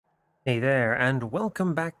Hey there, and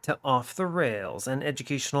welcome back to Off the Rails, an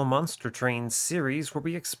educational monster train series where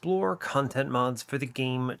we explore content mods for the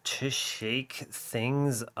game to shake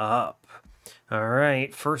things up.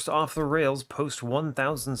 Alright, first off the rails, post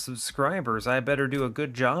 1,000 subscribers. I better do a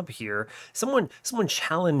good job here. Someone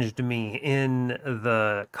challenged me in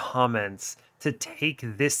the comments to take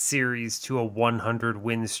this series to a 100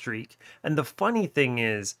 win streak. And the funny thing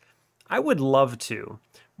is, I would love to,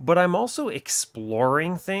 but I'm also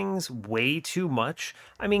exploring things way too much.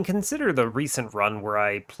 I mean, consider the recent run where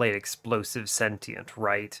I played Explosive Sentient,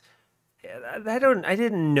 right? I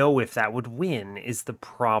didn't know if that would win is the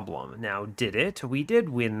problem. Now, did it? We did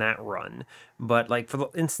win that run, but like for the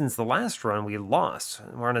instance, the last run we lost.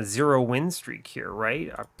 We're on a 0 win streak here,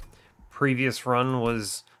 right? Our previous run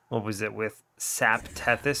was, what was it, with Sap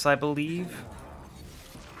Tethys, I believe?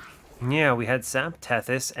 Yeah, we had Sap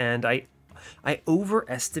Tethys, and I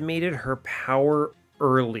overestimated her power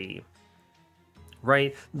early,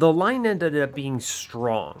 right? The line ended up being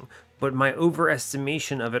strong, but my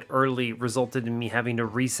overestimation of it early resulted in me having to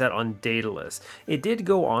reset on Daedalus. It did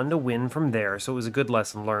go on to win from there, so it was a good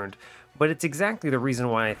lesson learned. But it's exactly the reason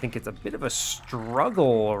why I think it's a bit of a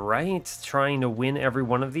struggle, right? Trying to win every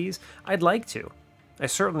one of these. I'd like to. I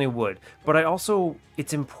certainly would. But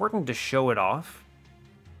it's important to show it off.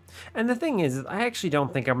 And the thing is, I actually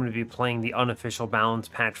don't think I'm going to be playing the unofficial balance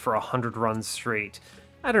patch for 100 runs straight.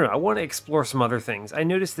 I don't know, I want to explore some other things. I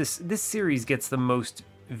noticed this series gets the most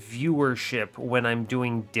viewership when I'm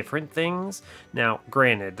doing different things. Now,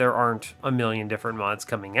 granted, there aren't a million different mods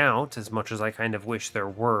coming out, as much as I kind of wish there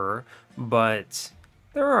were, but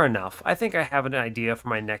there are enough. I think I have an idea for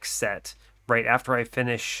my next set. Right after I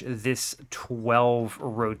finish this 12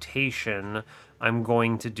 rotation, I'm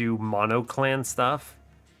going to do mono clan stuff,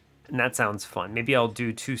 and that sounds fun. Maybe I'll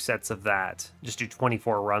do 2 sets of that. Just do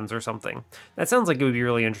 24 runs or something. That sounds like it would be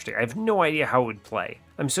really interesting. I have no idea how it would play.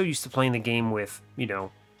 I'm so used to playing the game with,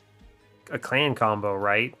 a clan combo,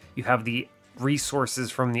 right? You have the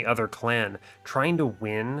resources from the other clan. Trying to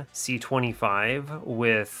win C25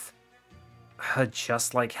 with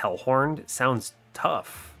just like Hellhorned sounds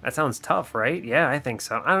tough. That sounds tough, right? Yeah, I think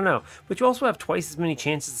so. I don't know. But you also have twice as many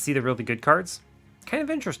chances to see the really good cards. Kind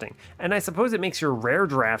of interesting. And I suppose it makes your rare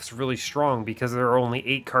drafts really strong because there are only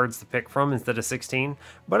 8 cards to pick from instead of 16.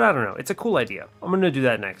 But I don't know. It's a cool idea. I'm going to do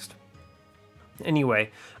that next.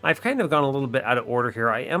 Anyway, I've kind of gone a little bit out of order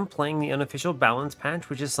here. I am playing the unofficial balance patch,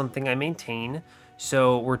 which is something I maintain.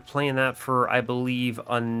 So we're playing that for, I believe,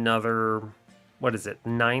 another,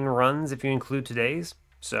 9 runs if you include today's.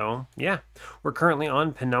 So, yeah, we're currently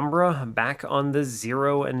on Penumbra, back on the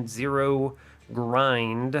 0-0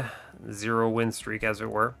 grind, 0 win streak, as it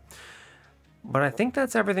were. But I think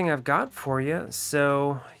that's everything I've got for you.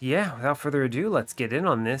 So, yeah, without further ado, let's get in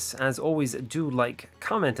on this. As always, do like,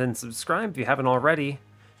 comment, and subscribe if you haven't already.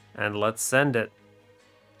 And let's send it.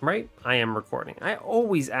 Right? I am recording. I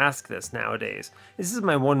always ask this nowadays. This is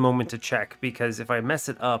my one moment to check, because if I mess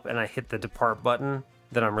it up and I hit the depart button,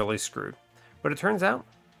 then I'm really screwed. But it turns out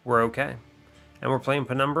we're okay. And we're playing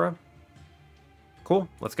Penumbra. Cool,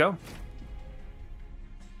 let's go.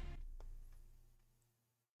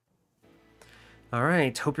 All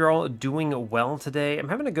right, hope you're all doing well today. I'm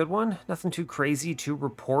having a good one. Nothing too crazy to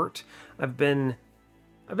report. I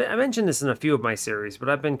mentioned this in a few of my series, but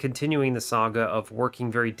I've been continuing the saga of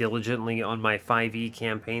working very diligently on my 5e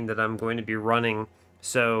campaign that I'm going to be running.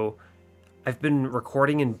 So I've been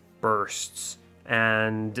recording in bursts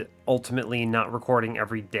and ultimately not recording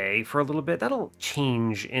every day for a little bit. That'll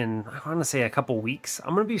change in, I want to say, a couple weeks.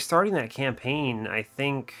 I'm going to be starting that campaign, I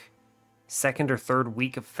think, second or third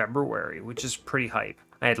week of February, which is pretty hype.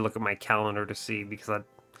 I had to look at my calendar to see because I'm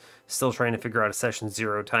still trying to figure out a session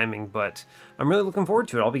 0 timing, but I'm really looking forward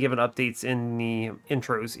to it. I'll be giving updates in the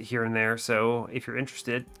intros here and there, so if you're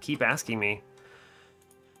interested, keep asking me.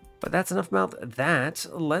 But that's enough about that.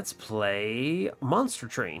 Let's play Monster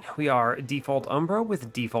Train. We are default Umbra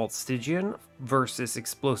with default Stygian versus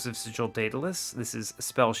Explosive Sigil Daedalus. This is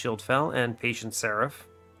Spell Shield Fell and Patient Seraph.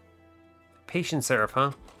 Patient Seraph,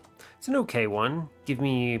 huh? It's an okay one. Give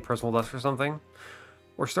me Personal Dust or something.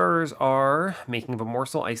 Our starters are Making of a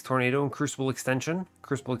Morsel, Ice Tornado, and Crucible Extension.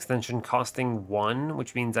 Crucible Extension costing 1,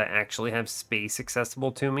 which means I actually have space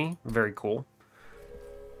accessible to me. Very cool.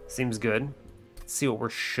 Seems good. Let's see what we're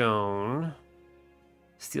shown.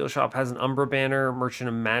 Steel Shop has an Umbra banner, Merchant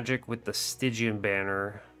of Magic with the Stygian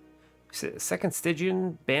banner. Second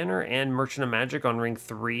Stygian banner and Merchant of Magic on ring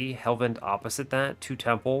 3. Hellvent opposite that, 2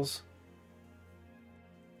 temples.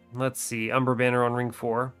 Let's see, Umbra banner on ring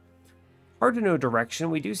 4. Hard to know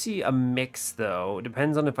direction. We do see a mix, though. It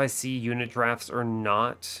depends on if I see unit drafts or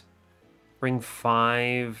not. Ring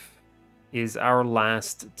 5 is our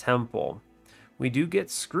last temple. We do get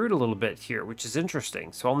screwed a little bit here, which is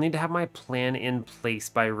interesting, so I'll need to have my plan in place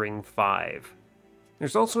by ring 5.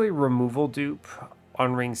 There's also a removal dupe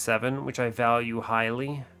on ring 7, which I value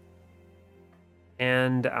highly.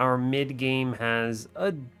 And our mid-game has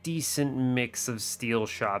a decent mix of steel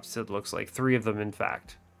shops, it looks like. 3 of them, in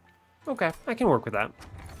fact. Okay, I can work with that.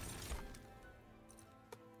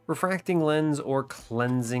 Refracting lens or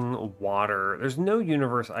cleansing water. There's no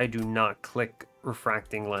universe I do not click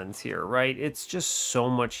refracting lens here, right? It's just so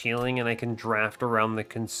much healing and I can draft around the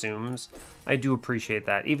consumes. I do appreciate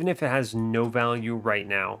that, even if it has no value right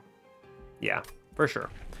now. Yeah, for sure.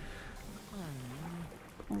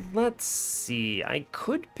 Let's see, I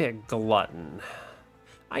could pick Glutton.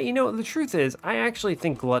 You know, the truth is, I actually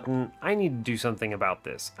think Glutton, I need to do something about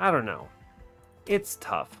this. I don't know. It's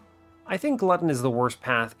tough. I think Glutton is the worst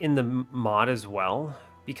path in the mod as well,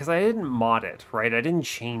 because I didn't mod it, right? I didn't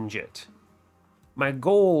change it. My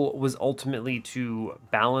goal was ultimately to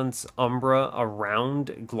balance Umbra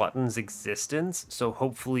around Glutton's existence, so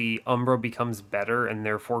hopefully Umbra becomes better and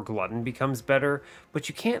therefore Glutton becomes better, but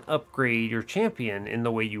you can't upgrade your champion in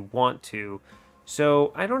the way you want to,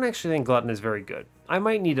 so I don't actually think Glutton is very good. I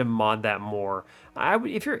might need to mod that more.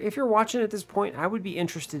 If you're watching at this point, I would be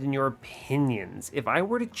interested in your opinions. If I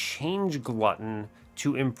were to change Glutton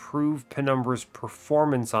to improve Penumbra's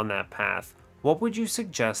performance on that path, what would you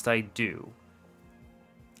suggest I do?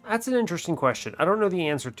 That's an interesting question. I don't know the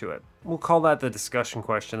answer to it. We'll call that the discussion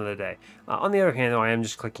question of the day. On the other hand, though, I am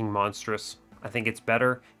just clicking Monstrous. I think it's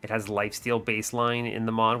better. It has lifesteal baseline in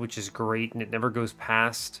the mod, which is great, and it never goes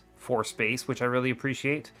past 4 space, which I really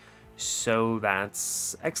appreciate. So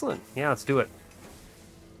that's excellent. Yeah, let's do it.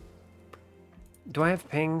 Do I have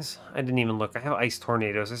pings? I didn't even look. I have ice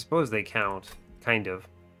tornadoes. I suppose they count. Kind of.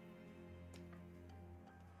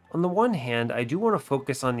 On the one hand, I do want to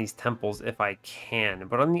focus on these temples if I can,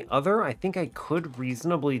 but on the other, I think I could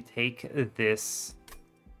reasonably take this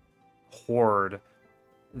horde.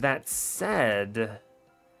 That said,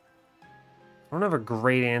 I don't have a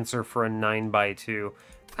great answer for a 9x2.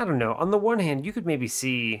 I don't know. On the one hand, you could maybe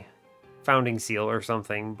see Founding Seal or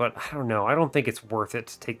something, but I don't know. I don't think it's worth it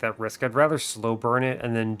to take that risk. I'd rather slow burn it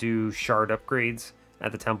and then do shard upgrades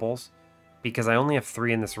at the temples, because I only have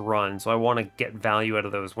 3 in this run, so I want to get value out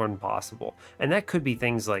of those when possible. And that could be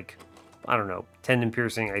things like, I don't know, Tendon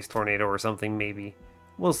Piercing, Ice Tornado or something maybe.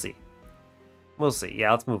 We'll see. We'll see. Yeah,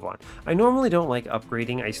 let's move on. I normally don't like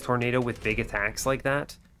upgrading Ice Tornado with big attacks like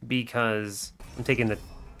that, because I'm taking the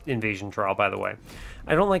Invasion Trial, by the way.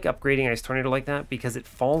 I don't like upgrading Ice Tornado like that because it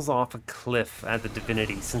falls off a cliff at the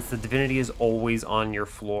Divinity, since the Divinity is always on your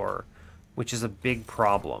floor, which is a big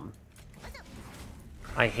problem.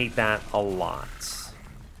 I hate that a lot. Let's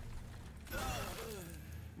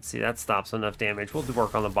see, that stops enough damage. We'll do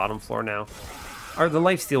work on the bottom floor now. The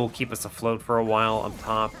lifesteal will keep us afloat for a while up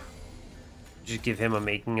top. Just give him a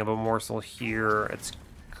making of a morsel here. It's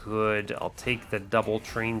good. I'll take the double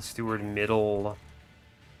train steward middle.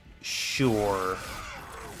 Sure.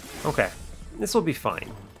 Okay, this will be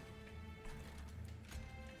fine.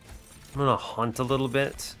 I'm gonna hunt a little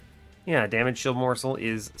bit. Yeah, damage shield morsel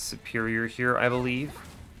is superior here, I believe.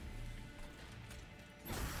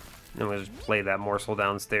 I'm gonna just play that morsel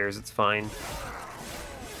downstairs, it's fine.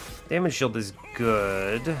 Damage shield is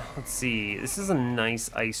good. Let's see, this is a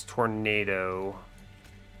nice ice tornado,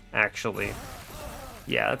 actually.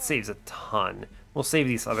 Yeah, that saves a ton. We'll save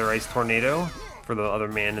this other ice tornado for the other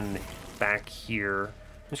man in the back here.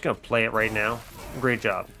 I'm just gonna play it right now. Great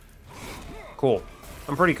job. Cool.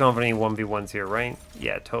 I'm pretty confident he 1v1s here, right?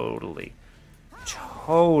 Yeah, totally.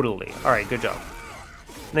 Totally. Alright, good job.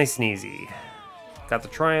 Nice and easy. Got the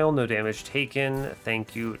trial, no damage taken.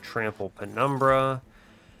 Thank you, Trample Penumbra.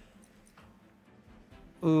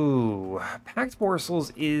 Ooh, Packed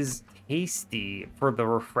Morsels is hasty for the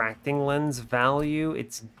refracting lens value.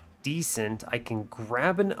 It's decent. I can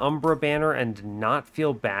grab an Umbra banner and not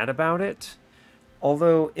feel bad about it.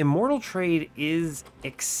 Although Immortal Trade is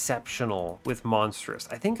exceptional with Monstrous.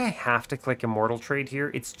 I think I have to click Immortal Trade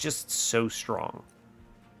here. It's just so strong.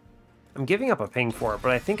 I'm giving up a ping for it,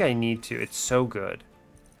 but I think I need to. It's so good.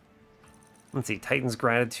 Let's see, Titan's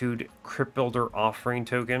Gratitude, Crypt Builder Offering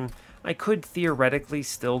Token. I could theoretically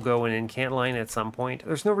still go an incant line at some point.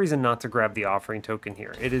 There's no reason not to grab the Offering Token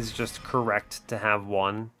here. It is just correct to have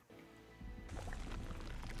one.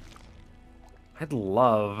 I'd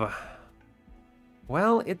love...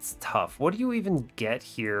 Well, it's tough. What do you even get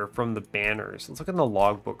here from the banners? Let's look in the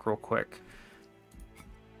logbook real quick.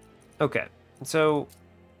 Okay, so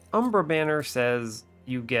Umbra banner says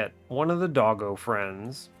you get one of the doggo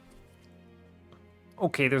friends,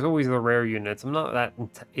 okay, there's always the rare units. I'm not that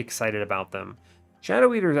excited about them.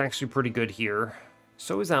 Shadow Eater is actually pretty good here.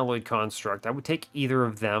 So is Alloyed Construct. I would take either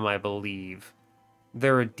of them, I believe.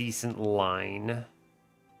 They're a decent line.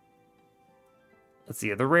 Let's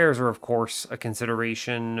see, the rares are, of course, a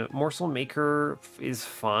consideration. Morsel Maker is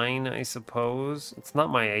fine, I suppose. It's not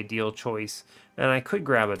my ideal choice. And I could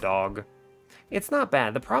grab a dog. It's not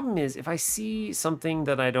bad. The problem is, if I see something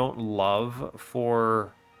that I don't love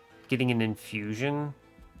for getting an infusion,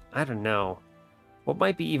 I don't know. What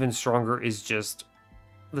might be even stronger is just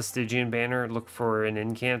the Stygian banner. Look for an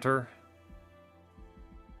incanter.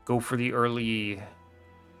 Go for the early...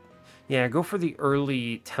 Yeah, go for the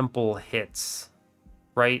early temple hits.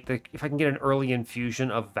 Right? If I can get an early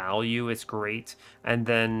infusion of value, it's great. And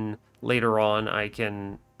then later on, I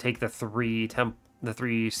can take the three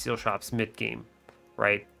steel shops mid-game,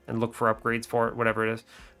 right? And look for upgrades for it, whatever it is.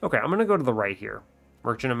 Okay, I'm going to go to the right here.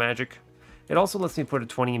 Merchant of Magic. It also lets me put a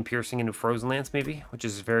 20 in piercing into Frozen Lance, maybe, which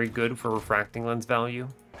is very good for refracting lens value.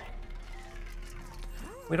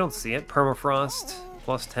 We don't see it. Permafrost,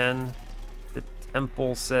 plus 10. The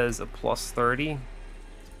Temple says a plus 30.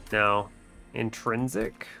 No.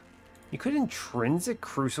 Intrinsic? You could intrinsic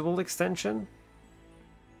Crucible extension?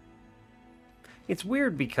 It's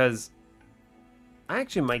weird because I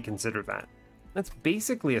actually might consider that. That's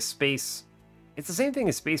basically a space... It's the same thing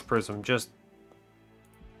as Space Prism, just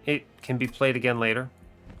it can be played again later.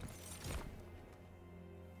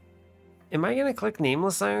 Am I going to click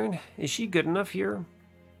Nameless Iron? Is she good enough here?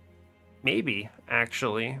 Maybe,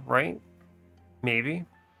 actually, right? Maybe.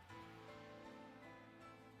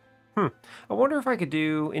 I wonder if I could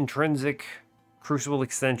do Intrinsic, Crucible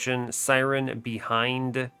Extension, Siren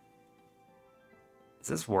behind... Does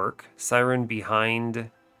this work? Siren behind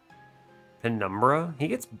Penumbra? He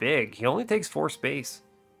gets big. He only takes 4 space.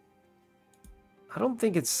 I don't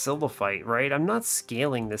think it's Silophyte, right? I'm not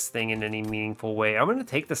scaling this thing in any meaningful way. I'm going to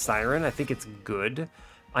take the Siren. I think it's good.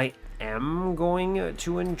 I am going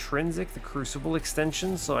to Intrinsic the Crucible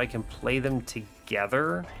Extension so I can play them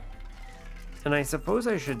together. And I suppose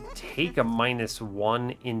I should take a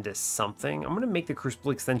 -1 into something. I'm going to make the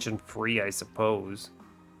Crucible Extension free, I suppose.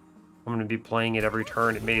 I'm going to be playing it every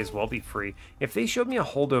turn. It may as well be free. If they showed me a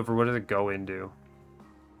holdover, what does it go into?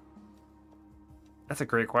 That's a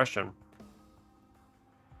great question.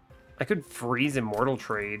 I could freeze Immortal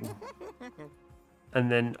Trade.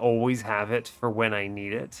 And then always have it for when I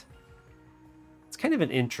need it. It's kind of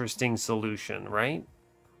an interesting solution, right?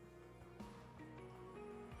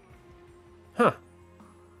 Huh.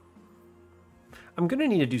 I'm going to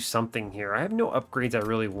need to do something here. I have no upgrades I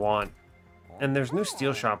really want. And there's no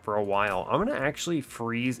Steel Shop for a while. I'm going to actually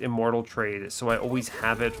freeze Immortal Trade so I always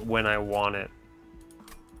have it when I want it.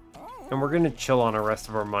 And we're going to chill on the rest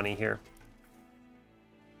of our money here.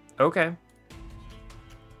 Okay.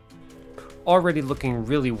 Already looking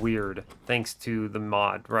really weird thanks to the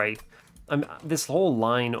mod, right? This whole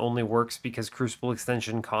line only works because Crucible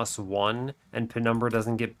Extension costs 1 and Penumbra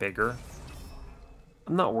doesn't get bigger.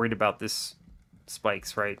 I'm not worried about this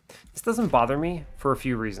spikes, right? This doesn't bother me for a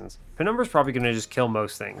few reasons. Penumbra's probably going to just kill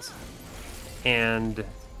most things. And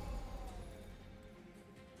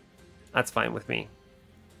that's fine with me.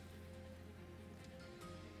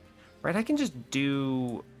 Right, I can just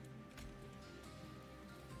do...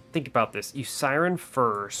 Think about this. You Siren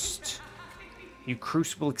first. You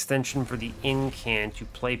Crucible Extension for the incant. You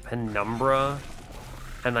play Penumbra.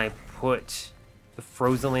 And I put the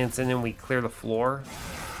Frozen Lance in and we clear the floor.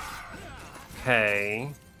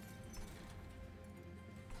 Okay.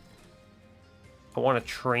 I want to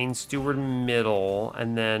Train Steward middle.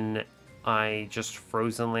 And then I just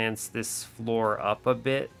Frozen Lance this floor up a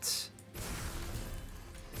bit.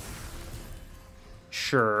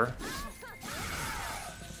 Sure.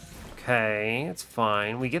 Okay, it's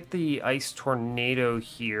fine. We get the Ice Tornado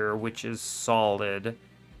here, which is solid.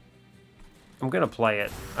 I'm gonna play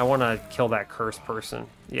it. I want to kill that cursed person.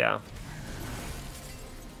 Yeah.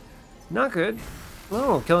 Not good.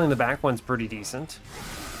 Oh, killing the back one's pretty decent.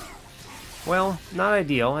 Well, not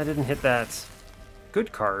ideal. I didn't hit that.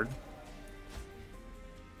 Good card.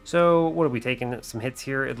 So, what are we taking? Some hits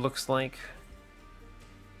here, it looks like.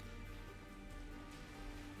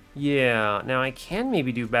 Yeah, now I can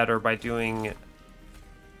maybe do better by doing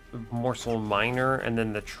Morsel Miner and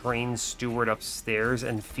then the Train Steward upstairs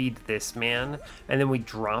and feed this man. And then we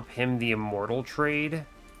drop him the Immortal Trade.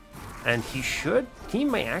 And he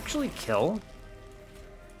might actually kill.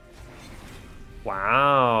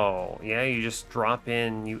 Wow. Yeah, you just drop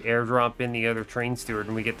in, you airdrop in the other Train Steward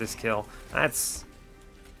and we get this kill. That's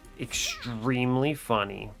extremely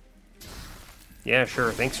funny. Yeah,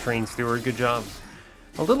 sure. Thanks, Train Steward. Good job.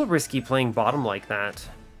 A little risky playing bottom like that,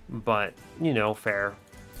 but, you know, fair.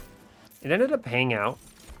 It ended up paying out.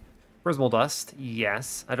 Prismal Dust,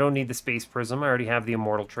 yes. I don't need the Space Prism, I already have the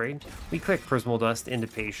Immortal trade. We click Prismal Dust into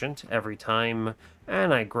Patient every time,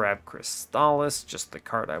 and I grab Crystallis, just the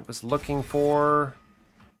card I was looking for.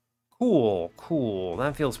 Cool, cool.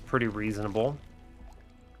 That feels pretty reasonable.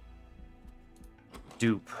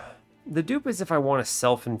 Dupe. The dupe is if I want a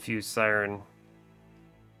self-infused Siren.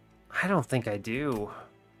 I don't think I do.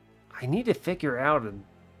 I need to figure out an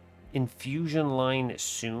infusion line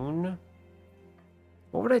soon.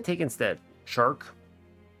 What would I take instead? Shark?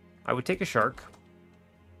 I would take a shark.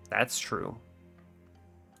 That's true.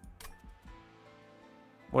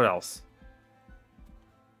 What else?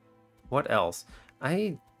 What else?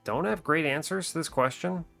 I don't have great answers to this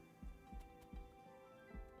question.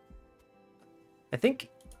 I think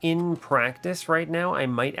in practice right now, I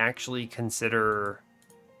might actually consider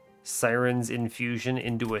Siren's infusion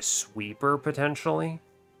into a sweeper, potentially.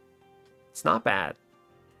 It's not bad.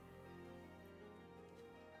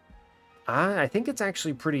 I think it's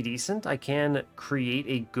actually pretty decent. I can create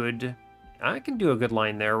a good... I can do a good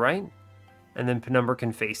line there, right? And then Penumbra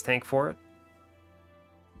can face tank for it.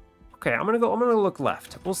 Okay, I'm gonna look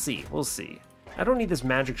left. We'll see, we'll see. I don't need this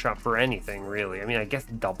magic shot for anything, really. I mean, I guess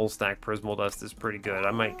double stack Prismal Dust is pretty good.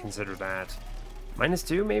 I might consider that.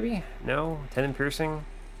 -2, maybe? No? 10 in piercing?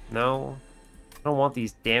 No? I don't want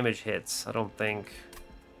these damage hits, I don't think.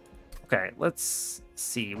 Okay, let's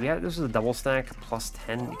see. This is a double stack,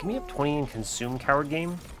 +10. Give me up 20 in Consume, Coward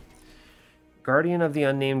Game. Guardian of the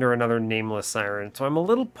Unnamed or another nameless Siren. So I'm a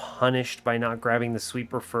little punished by not grabbing the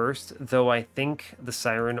Sweeper first, though I think the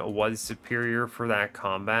Siren was superior for that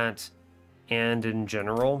combat and in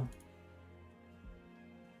general.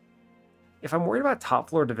 If I'm worried about top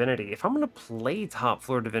floor Divinity, if I'm going to play top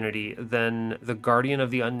floor Divinity, then the Guardian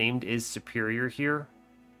of the Unnamed is superior here,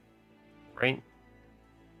 right?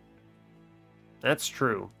 That's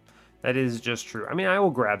true. That is just true. I mean, I will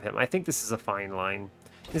grab him. I think this is a fine line.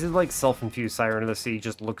 This is like self-infused Siren of the Sea,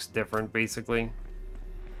 just looks different, basically.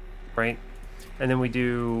 Right? And then we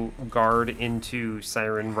do Guard into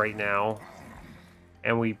Siren right now.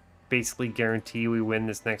 And we basically guarantee we win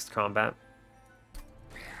this next combat.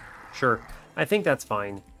 Sure. I think that's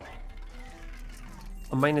fine.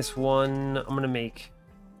 A -1, I'm going to make...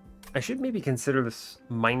 I should maybe consider this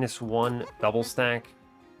 -1 double stack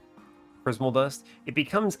Prismal Dust. It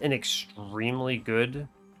becomes an extremely good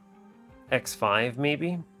X5,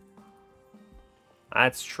 maybe?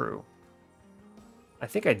 That's true. I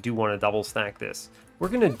think I do want to double stack this. We're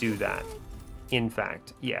going to do that, in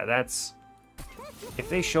fact. Yeah, that's... If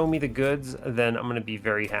they show me the goods, then I'm going to be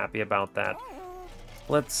very happy about that.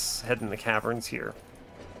 Let's head in the caverns here.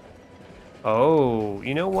 Oh,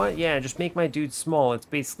 you know what? Yeah, just make my dude small. It's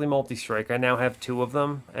basically multi-strike. I now have 2 of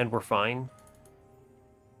them, and we're fine.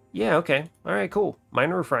 Yeah, okay. Alright, cool.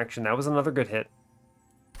 Minor Refraction. That was another good hit.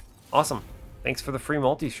 Awesome. Thanks for the free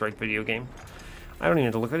multi-strike video game. I don't even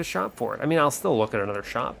have to look at a shop for it. I mean, I'll still look at another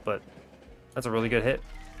shop, but that's a really good hit.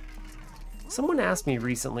 Someone asked me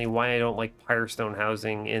recently why I don't like Pyrestone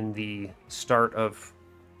housing in the start of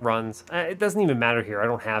runs. It doesn't even matter here. I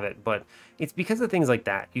don't have it, but it's because of things like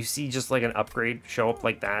that. You see just like an upgrade show up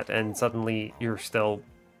like that, and suddenly you're still...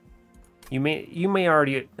 You may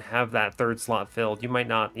already have that 3rd slot filled. You might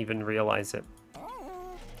not even realize it.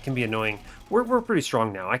 It can be annoying. We're pretty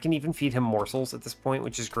strong now. I can even feed him morsels at this point,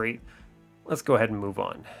 which is great. Let's go ahead and move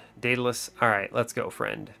on. Daedalus. All right, let's go,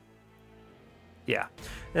 friend. Yeah.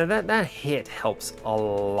 Now that hit helps a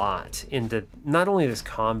lot into not only this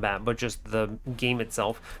combat, but just the game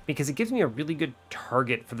itself, because it gives me a really good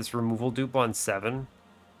target for this removal dupe on 7.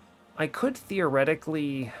 I could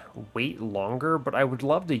theoretically wait longer, but I would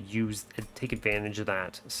love to take advantage of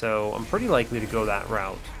that. So I'm pretty likely to go that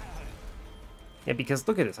route. Yeah, because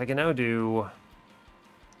look at this. I can now do...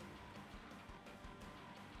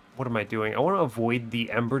 What am I doing? I want to avoid the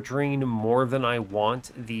Ember Drain more than I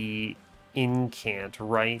want the Incant,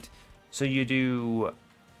 right? So you do...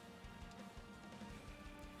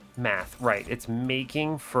 Math, right. It's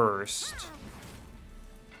making first.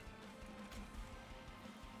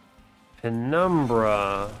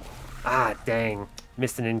 Penumbra. Ah, dang.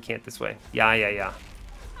 Missed an Incant this way. Yeah.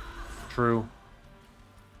 True.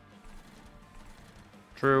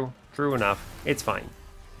 True enough. It's fine.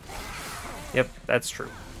 Yep, that's true.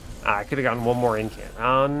 Ah, I could have gotten one more Incant.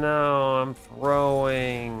 Oh no, I'm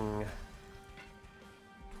throwing.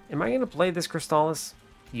 Am I going to play this Crystallis?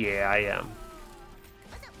 Yeah, I am.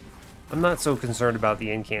 I'm not so concerned about the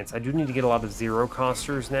Incants. I do need to get a lot of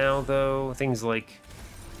 0-costers now, though. Things like...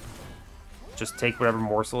 Just take whatever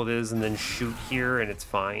morsel it is and then shoot here, and it's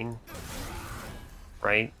fine.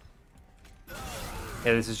 right?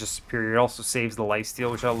 Yeah, this is just superior. It also saves the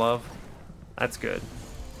lifesteal, which I love. That's good.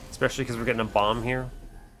 Especially because we're getting a bomb here.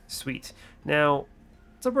 Sweet. Now,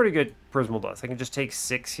 it's a pretty good Prismal Dust. I can just take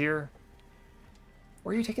 6 here.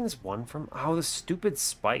 Where are you taking this 1 from? Oh, the stupid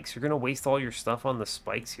spikes. You're going to waste all your stuff on the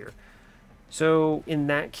spikes here. So, in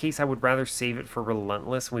that case, I would rather save it for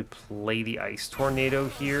Relentless. And we play the Ice Tornado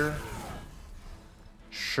here.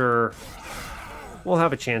 Sure. We'll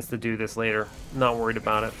have a chance to do this later. Not worried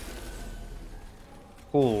about it.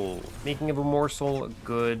 Cool. Making of a morsel,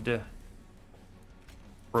 good.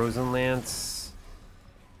 Frozen Lance.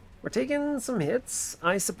 We're taking some hits,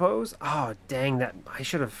 I suppose. Oh, dang, that I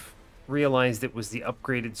should have realized it was the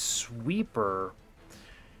upgraded sweeper.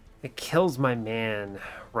 It kills my man,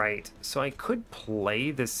 right? So I could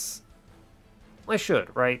play this. I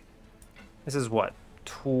should, right? This is what,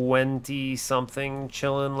 20-something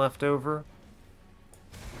chillin' left over?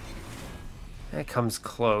 That comes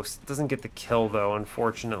close. It doesn't get the kill, though,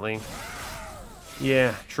 unfortunately.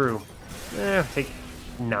 Yeah, true. Take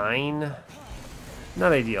 9.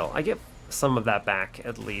 Not ideal. I get some of that back,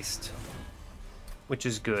 at least. Which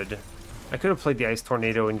is good. I could have played the Ice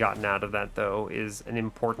Tornado and gotten out of that, though, is an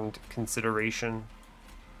important consideration.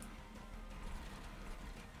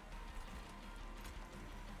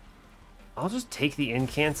 I'll just take the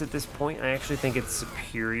Incants at this point. I actually think it's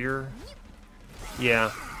superior.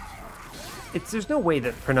 Yeah. There's no way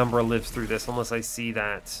that Penumbra lives through this unless I see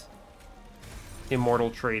that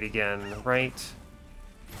Immortal trait again, right?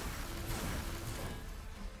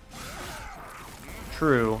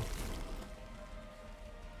 True.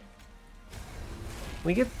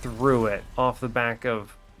 We get through it off the back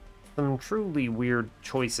of some truly weird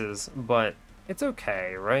choices, but it's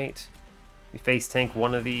okay, right? We face tank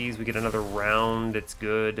one of these, we get another round, it's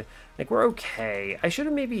good. Like, we're okay. I should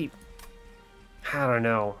have maybe... I don't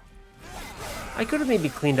know. I could have maybe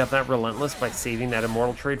cleaned up that Relentless by saving that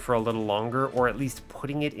Immortal trade for a little longer, or at least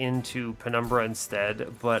putting it into Penumbra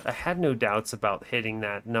instead, but I had no doubts about hitting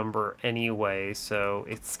that number anyway, so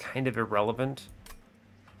it's kind of irrelevant.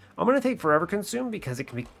 I'm going to take Forever Consume because it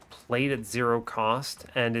can be played at 0 cost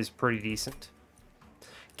and is pretty decent.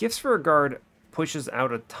 Gifts for a Guard pushes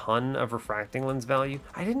out a ton of Refracting Lens value.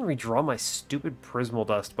 I didn't redraw my stupid Prismal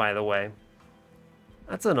Dust, by the way.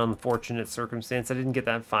 That's an unfortunate circumstance. I didn't get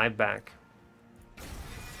that 5 back.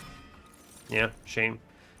 Yeah, shame.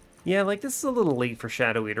 Yeah, like, this is a little late for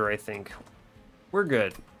Shadow Eater, I think. We're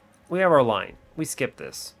good. We have our line. We skip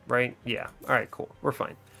this, right? Yeah. Alright, cool. We're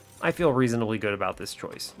fine. I feel reasonably good about this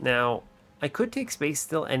choice. Now, I could take space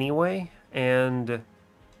still anyway, and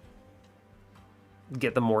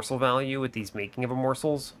get the morsel value with these making of a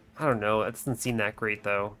morsels. I don't know, that doesn't seem that great,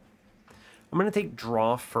 though. I'm going to take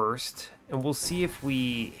draw first, and we'll see if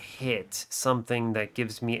we hit something that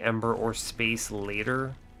gives me Ember or space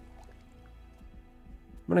later.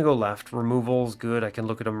 I'm going to go left. Removal's good. I can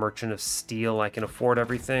look at a Merchant of Steel. I can afford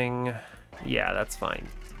everything. Yeah, that's fine.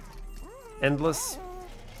 Endless.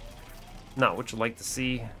 Not what you'd like to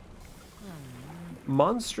see.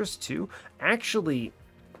 Monstrous 2. Actually,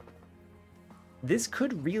 this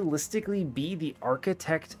could realistically be the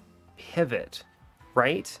Architect pivot,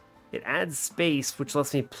 right? It adds space, which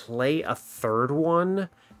lets me play a third one,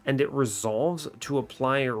 and it resolves to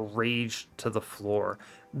apply Rage to the floor.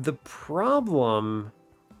 The problem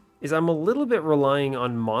is I'm a little bit relying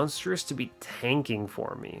on Monstrous to be tanking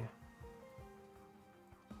for me.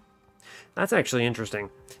 That's actually interesting.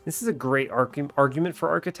 This is a great argument for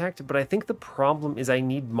Architect, but I think the problem is I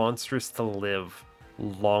need Monstrous to live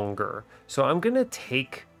longer. So I'm going to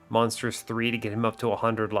take Monstrous 3 to get him up to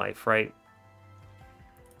 100 life, right?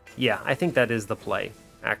 Yeah, I think that is the play,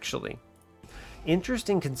 actually.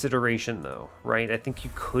 Interesting consideration, though, right? I think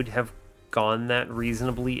you could have gone that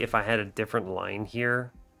reasonably if I had a different line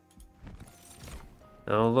here.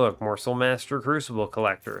 Oh, look, Morsel Master Crucible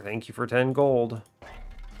Collector. Thank you for 10 gold.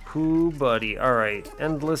 Whoo, buddy. Alright,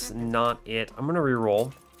 Endless, not it. I'm going to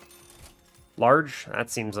reroll. Large, that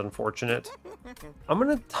seems unfortunate. I'm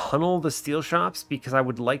going to tunnel the steel shops because I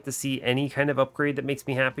would like to see any kind of upgrade that makes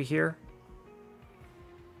me happy here.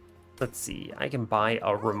 Let's see, I can buy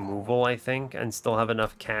a removal, I think, and still have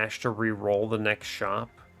enough cash to re-roll the next shop.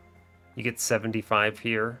 You get 75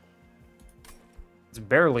 here. It's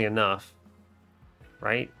barely enough,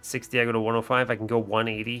 right? 60, I go to 105, I can go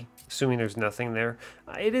 180, assuming there's nothing there.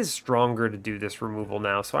 It is stronger to do this removal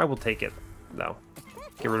now, so I will take it, though.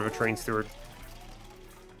 Get rid of a Train Steward.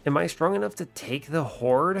 Am I strong enough to take the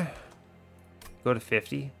Horde? Go to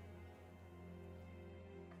 50?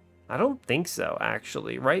 I don't think so,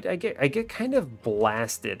 actually, right? I get kind of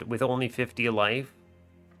blasted with only 50 life.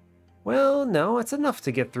 Well, no, it's enough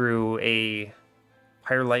to get through a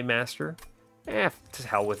Firelight Master. To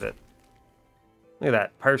hell with it. Look at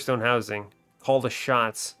that. Firestone Housing. Call the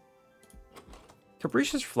shots.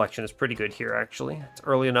 Capricious Reflection is pretty good here, actually. It's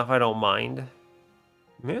early enough, I don't mind.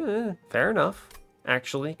 Fair enough,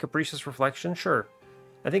 actually. Capricious Reflection, sure.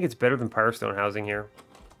 I think it's better than Firestone Housing here.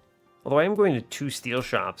 Although I am going to 2 steel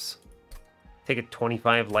shops. Take a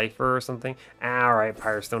 25 lifer or something. Alright,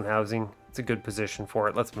 Firestone Housing. It's a good position for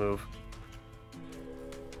it. Let's move.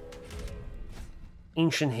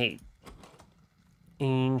 Ancient Hate.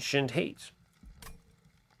 Ancient Hate.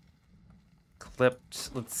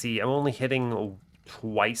 Clipped. Let's see. I'm only hitting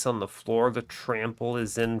twice on the floor. The Trample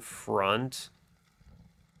is in front.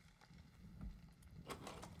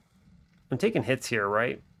 I'm taking hits here,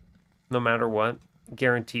 right? No matter what.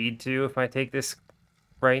 Guaranteed to if I take this,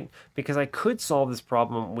 right? Because I could solve this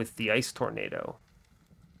problem with the Ice Tornado.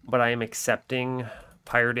 But I am accepting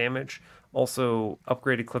pyre damage. Also,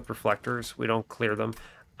 upgraded clip reflectors. We don't clear them.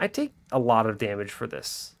 I take a lot of damage for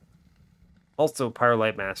this. Also,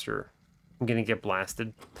 Firelight Master. I'm going to get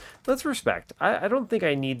blasted. Let's respect. I don't think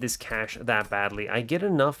I need this cash that badly. I get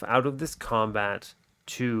enough out of this combat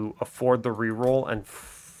to afford the reroll, and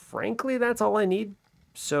frankly, that's all I need.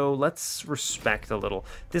 So let's respect a little.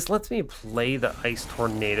 This lets me play the Ice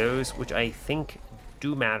Tornadoes, which I think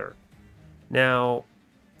do matter. Now,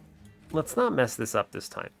 let's not mess this up this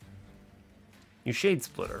time. You Shade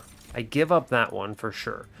Splitter. I give up that one for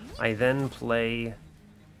sure. I then play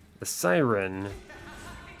the Siren,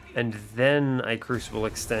 and then I Crucible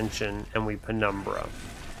Extension, and we Penumbra.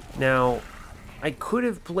 Now, I could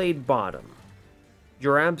have played bottom.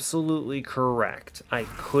 You're absolutely correct. I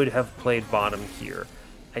could have played bottom here.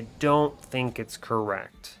 I don't think it's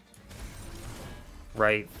correct.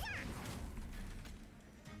 Right?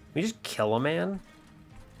 We just kill a man?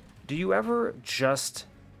 Do you ever just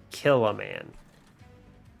kill a man?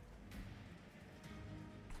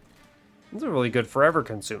 These are really good forever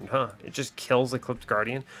consumed, huh? It just kills Eclipsed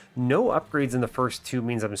Guardian. No upgrades in the first 2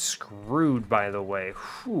 means I'm screwed, by the way.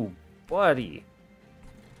 Whew, buddy.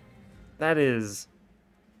 That is,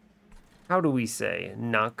 how do we say,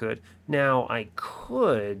 not good. Now, I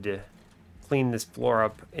could clean this floor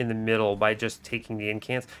up in the middle by just taking the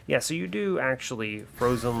incants. Yeah, so you do actually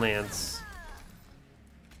Frozen Lance,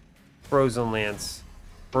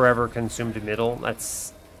 forever consumed middle.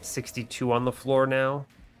 That's 62 on the floor now.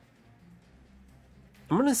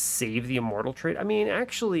 I'm going to save the Immortal trait. I mean,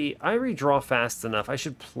 actually, I redraw fast enough. I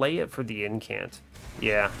should play it for the incant.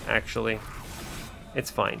 Yeah, actually.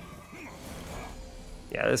 It's fine.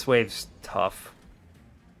 Yeah, this wave's tough.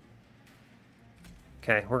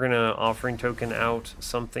 Okay, we're going to Offering Token out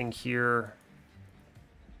something here.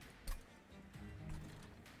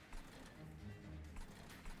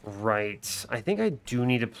 Right. I think I do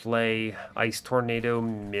need to play Ice Tornado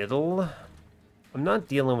middle. I'm not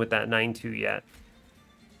dealing with that 9-2 yet.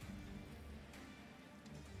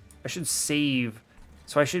 I should save,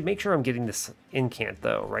 so I should make sure I'm getting this incant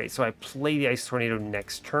though, right? So I play the Ice Tornado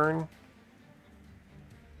next turn.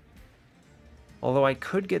 Although I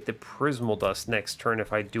could get the Prismal Dust next turn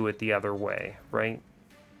if I do it the other way, right?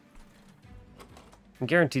 I'm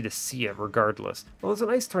guaranteed to see it regardless. Well, there's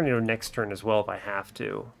an Ice Tornado next turn as well if I have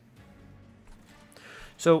to.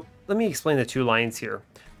 So let me explain the 2 lines here.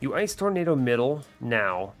 You Ice Tornado middle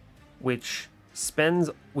now, which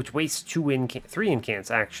wastes 3 incants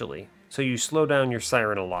actually. So you slow down your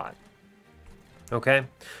Siren a lot. Okay?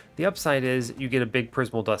 The upside is you get a big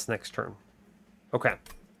Prismal Dust next turn. Okay.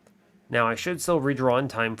 Now I should still redraw in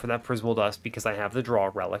time for that Prismal Dust because I have the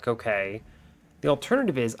Draw Relic, okay. The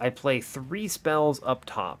alternative is I play 3 spells up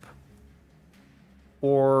top.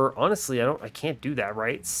 Or honestly, I can't do that,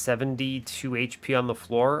 right? 72 HP on the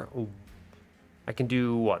floor. I can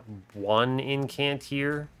do what, 1 incant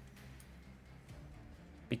here?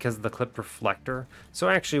 Because of the Clipped Reflector. So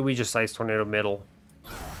actually we just Ice Tornado middle.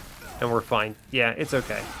 And we're fine. Yeah, it's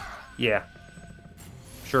okay. Yeah.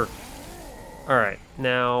 Sure. Alright,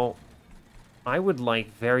 now I would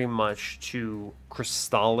like very much to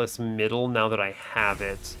Crystallis middle now that I have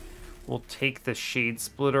it. We'll take the Shade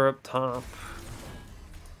Splitter up top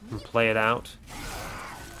and play it out.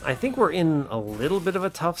 I think we're in a little bit of a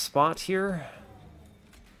tough spot here.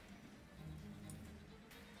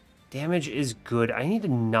 Damage is good. I need to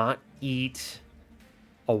not eat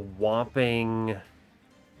a whopping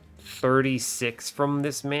 36 from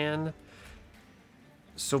this man.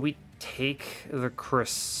 So we take the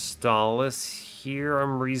Crystallis here.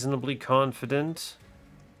 I'm reasonably confident.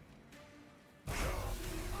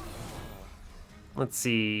 Let's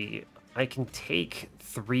see. I can take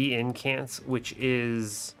 3 incants, which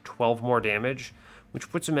is 12 more damage, which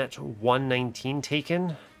puts him at 119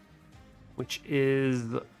 taken, which is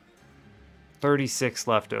 36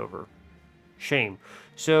 left over. Shame.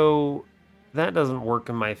 So that doesn't work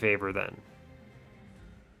in my favor then.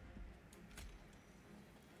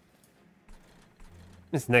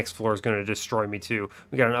 This next floor is going to destroy me too.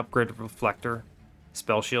 We got an upgraded reflector,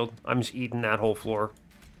 spell shield. I'm just eating that whole floor.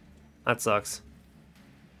 That sucks.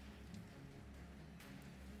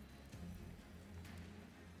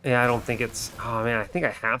 Yeah, I don't think it's... Oh man, I think I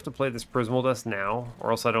have to play this Prismal Dust now, or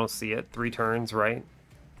else I don't see it. 3 turns, right?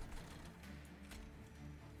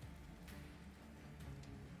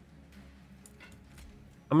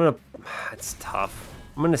 I'm gonna... It's tough.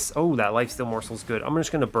 I'm gonna... Oh, that Lifesteal Morsel's good. I'm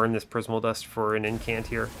just gonna burn this Prismal Dust for an incant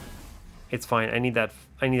here. It's fine. I need that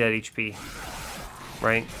HP.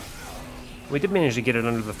 Right? We did manage to get it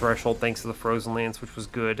under the threshold thanks to the Frozen Lance, which was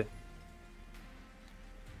good.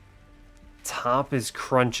 Top is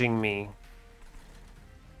crunching me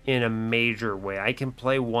in a major way. I can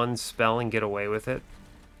play one spell and get away with it.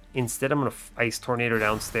 Instead, I'm going to Ice Tornado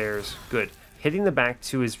downstairs. Good. Hitting the back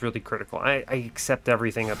 2 is really critical. I accept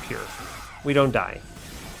everything up here. We don't die.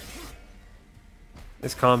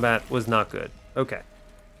 This combat was not good. Okay.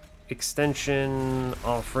 Extension,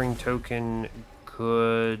 Offering Token,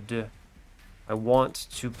 good. I want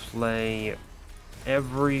to play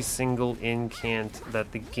every single incant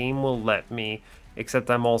that the game will let me,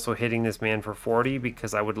 except I'm also hitting this man for 40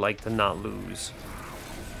 because I would like to not lose.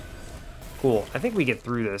 Cool. I think we get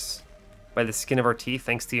through this by the skin of our teeth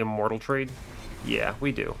thanks to the Immortal trade. Yeah,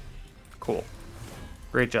 we do. Cool.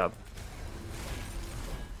 Great job.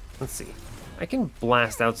 Let's see. I can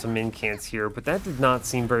blast out some incants here, but that did not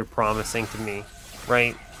seem very promising to me,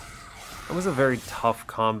 right? That was a very tough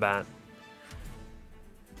combat.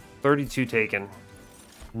 32 taken.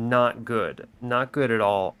 Not good. Not good at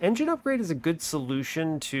all. Engine upgrade is a good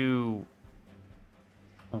solution to...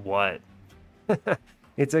 What?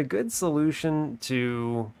 It's a good solution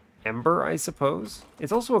to Ember, I suppose.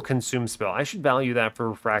 It's also a consume spell. I should value that for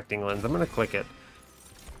Refracting Lens. I'm going to click it.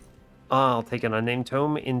 I'll take an Unnamed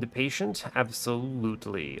Tome into Patient.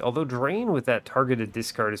 Absolutely. Although Drain with that targeted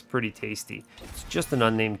discard is pretty tasty. It's just an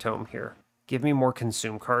Unnamed Tome here. Give me more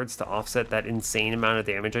consume cards to offset that insane amount of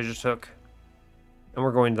damage I just took. And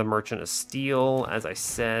we're going to the Merchant of Steel, as I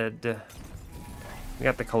said. We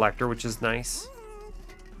got the Collector, which is nice.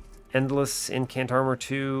 Endless Incant Armor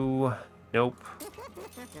 2. Nope.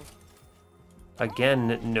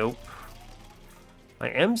 Again, nope. I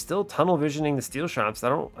am still tunnel visioning the steel shops. I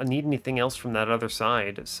don't need anything else from that other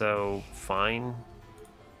side, so fine.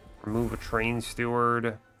 Remove a Train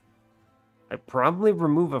Steward. I probably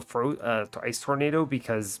remove a Ice Tornado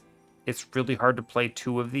because it's really hard to play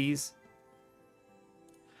 2 of these.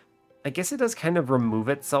 I guess it does kind of remove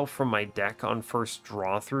itself from my deck on first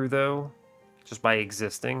draw through though, just by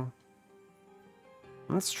existing.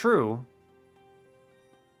 That's true.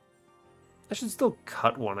 I should still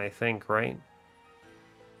cut one, I think, right?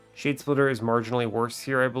 Shadesplitter is marginally worse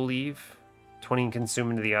here, I believe. 20 and consume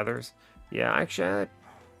into the others. Yeah, actually,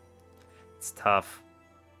 it's tough.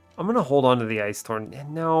 I'm going to hold on to the Ice Torn.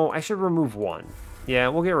 No, I should remove 1. Yeah,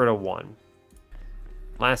 we'll get rid of 1.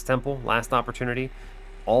 Last Temple, last opportunity.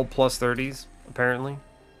 All plus 30s, apparently.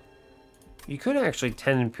 You could actually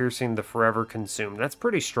 10 and piercing the Forever Consume. That's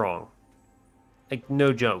pretty strong. Like,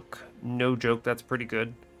 no joke. No joke, that's pretty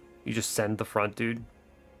good. You just send the front dude.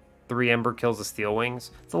 3 Ember kills the Steel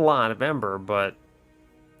Wings. It's a lot of Ember, but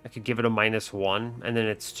I could give it a -1, and then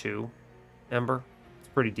it's 2 Ember. It's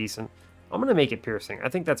pretty decent. I'm going to make it piercing. I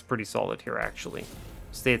think that's pretty solid here, actually.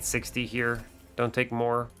 Stay at 60 here. Don't take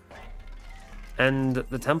more. And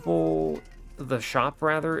the temple, the shop,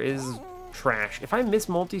 rather, is trash. If I miss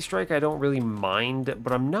multi-strike, I don't really mind,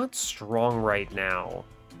 but I'm not strong right now.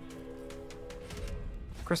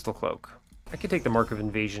 Crystal Cloak. I could take the Mark of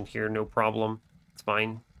Invasion here, no problem. It's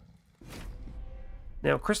fine.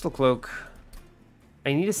 Now, Crystal Cloak,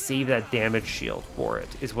 I need to save that damage shield for it,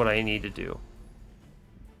 is what I need to do.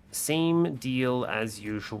 Same deal as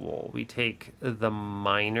usual. We take the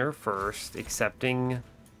Minor first, accepting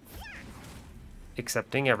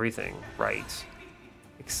everything, right.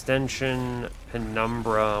 Extension,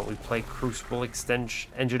 Penumbra, we play Crucible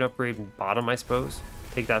Extension, Engine Upgrade bottom, I suppose.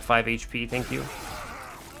 Take that 5 HP, thank you.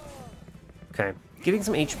 Okay, getting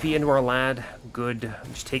some HP into our lad, good.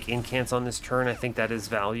 Just take incants on this turn, I think that is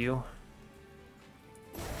value.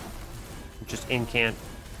 Just incant.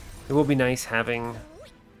 It will be nice having...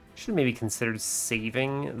 Should have maybe considered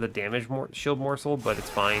saving the damage shield morsel, but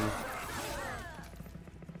it's fine.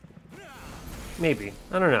 Maybe.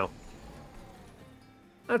 I don't know.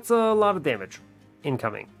 That's a lot of damage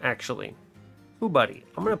incoming, actually. Ooh, buddy.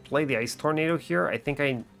 I'm going to play the Ice Tornado here. I think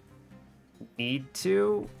I need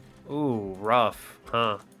to. Ooh, rough,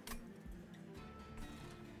 huh?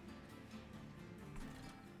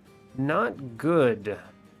 Not good.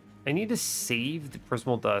 I need to save the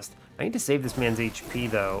Prismal Dust. I need to save this man's HP,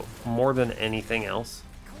 though, more than anything else.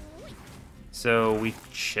 So we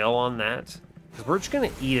chill on that. Because we're just going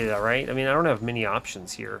to eat it, alright? I mean, I don't have many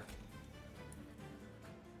options here.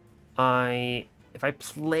 If I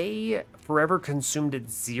play Forever Consumed at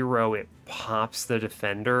 0, it pops the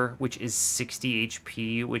Defender, which is 60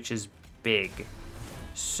 HP, which is big.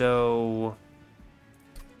 So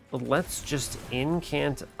let's just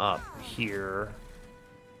incant up here.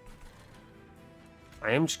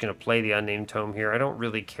 I am just going to play the Unnamed Tome here. I don't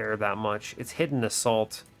really care that much. It's Hidden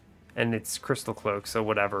Assault, and it's Crystal Cloak, so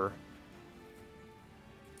whatever.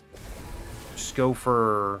 Just go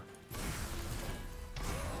for...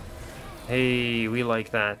 Hey, we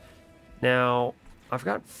like that. Now, I've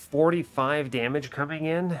got 45 damage coming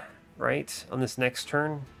in, right, on this next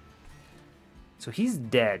turn. So he's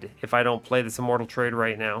dead if I don't play this Immortal Trade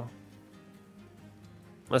right now.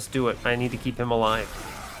 Let's do it. I need to keep him alive.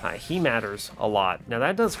 He matters a lot. Now,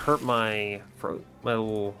 that does hurt my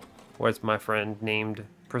little... What's my friend named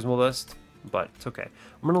Prismal Dust? But it's okay.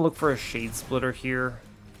 I'm going to look for a Shade Splitter here.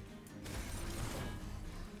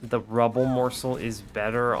 The Rubble Morsel is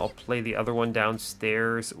better. I'll play the other one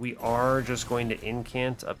downstairs. We are just going to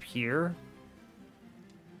incant up here.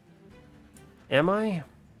 Am I?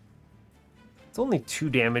 It's only 2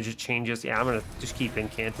 damage it changes. Yeah, I'm going to just keep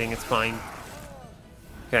incanting. It's fine.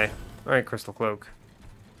 Okay. Alright, Crystal Cloak.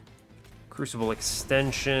 Crucible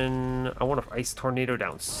Extension. I want an Ice Tornado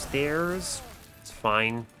downstairs. It's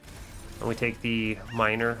fine. And we take the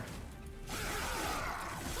Minor.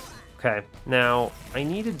 Okay, now, I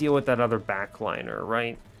need to deal with that other backliner,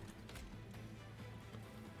 right?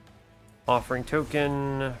 Offering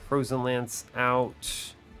Token, Frozen Lance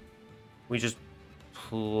out. We just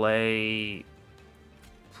play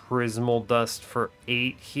Prismal Dust for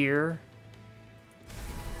 8 here.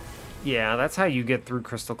 Yeah, that's how you get through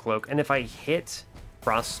Crystal Cloak. And if I hit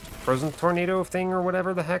Frozen Tornado thing or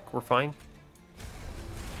whatever the heck, we're fine.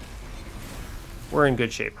 We're in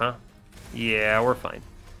good shape, huh? Yeah, we're fine.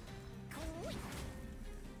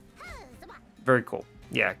 Very cool.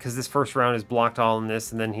 Yeah, because this first round is blocked all in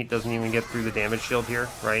this, and then he doesn't even get through the damage shield here,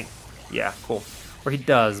 right? Yeah, cool. Or he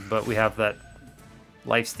does, but we have that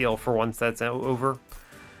lifesteal for once that's over.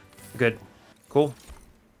 Good. Cool.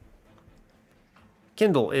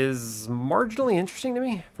 Kindle is marginally interesting to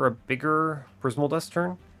me for a bigger Prismal Dust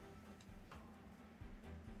turn.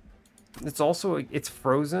 It's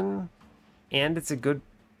frozen, and it's a good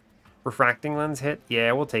refracting lens hit.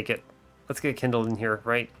 Yeah, we'll take it. Let's get Kindle in here,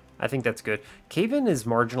 right? I think that's good. Cave-In is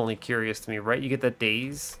marginally curious to me, right? You get that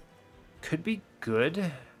Daze. Could be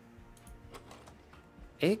good.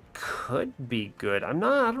 It could be good. I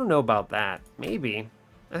don't know about that. Maybe.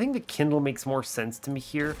 I think the Kindle makes more sense to me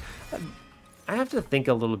here. I have to think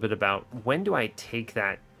a little bit about when do I take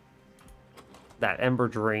that Ember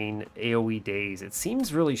Drain AoE Daze. It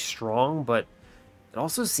seems really strong, but it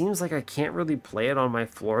also seems like I can't really play it on my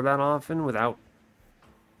floor that often without...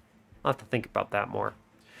 I'll have to think about that more.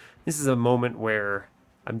 This is a moment where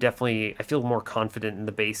I feel more confident in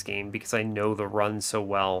the base game because I know the run so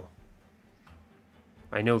well.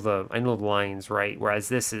 I know the lines, right? Whereas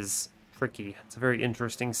this is tricky. It's a very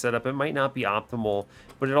interesting setup. It might not be optimal,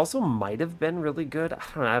 but it also might have been really good.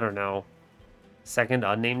 I don't know. Second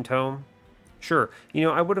Unnamed Tome? Sure. You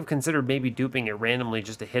know, I would have considered maybe duping it randomly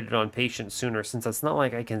just to hit it on Patient sooner, since it's not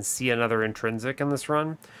like I can see another Intrinsic in this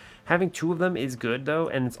run. Having 2 of them is good, though,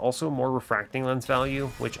 and it's also more refracting lens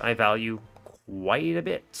value, which I value quite a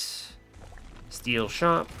bit. Steel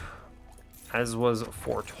Shop, as was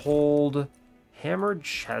foretold. Hammered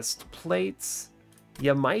Chest Plates.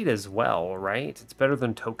 You might as well, right? It's better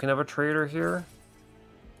than Token of a Trader here.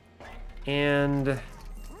 And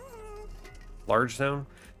Large Zone.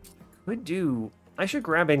 I should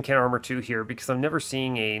grab Incant Armor 2 here because I'm never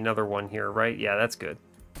seeing another one here, right? Yeah, that's good.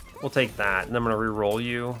 We'll take that, and I'm going to re-roll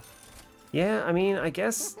you. Yeah, I mean, I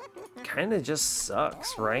guess kind of just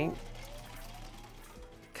sucks, right?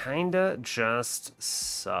 Kind of just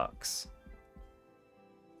sucks.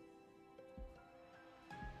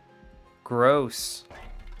 Gross.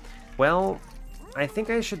 Well, I think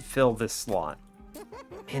I should fill this slot.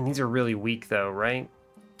 Man, these are really weak, though, right?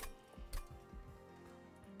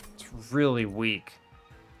 It's really weak.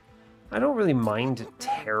 I don't really mind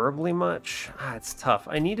terribly much. It's tough.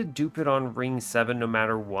 I need to dupe it on ring 7 no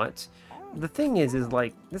matter what. The thing is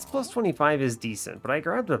like, this plus 25 is decent, but I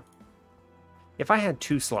grabbed if I had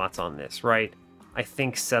 2 slots on this, right? I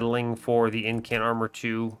think settling for the Incant Armor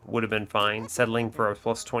 2 would have been fine. Settling for a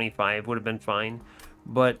plus 25 would have been fine.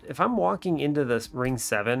 But if I'm walking into this ring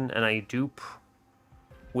 7 and I dupe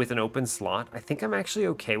with an open slot, I think I'm actually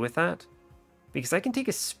okay with that. Because I can take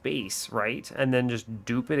a space, right? And then just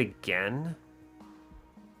dupe it again.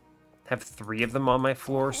 Have 3 of them on my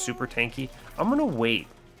floor, super tanky. I'm gonna wait,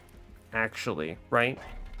 actually, right?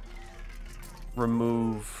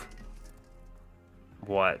 Remove...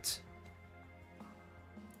 what?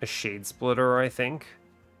 A Shade Splitter, I think.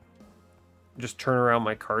 Just turn around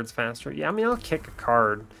my cards faster. Yeah, I mean, I'll kick a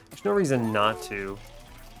card. There's no reason not to.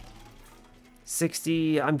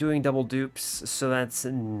 60, I'm doing double dupes, so that's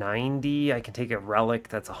 90. I can take a relic,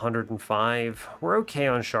 that's 105. We're okay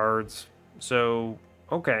on shards, so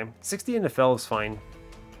okay. 60 in the fell is fine.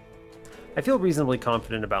 I feel reasonably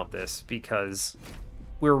confident about this because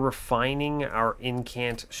we're refining our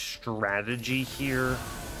incant strategy here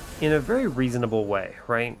in a very reasonable way,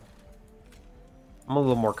 right? I'm a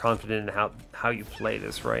little more confident in how you play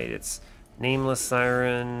this, right? It's Nameless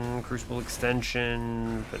Siren, Crucible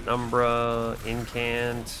Extension, Penumbra,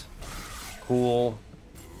 Incant. Cool.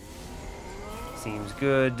 Seems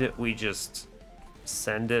good. We just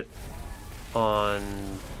send it on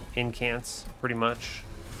Incants, pretty much.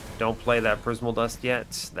 Don't play that Prismal Dust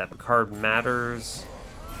yet. That card matters.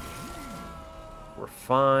 We're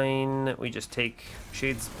fine. We just take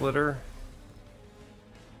Shade Splitter.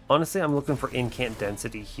 Honestly, I'm looking for incant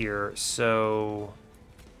density here, so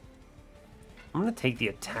I'm going to take the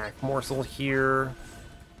attack morsel here.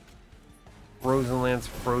 Frozen Lance,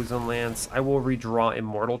 Frozen Lance. I will redraw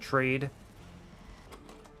Immortal Trade.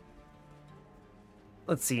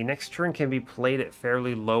 Let's see, next turn can be played at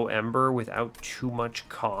fairly low Ember without too much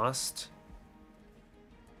cost.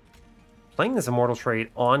 Playing this Immortal Trade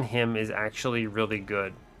on him is actually really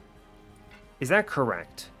good. Is that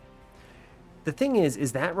correct? The thing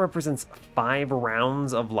is that represents 5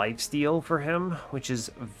 rounds of lifesteal for him, which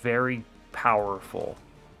is very powerful.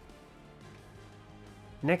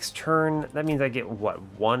 Next turn, that means I get,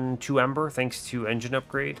 what, 1-2 Ember, thanks to Engine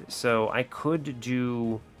Upgrade. So I could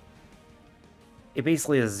do... It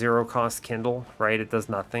basically is 0-cost Kindle, right? It does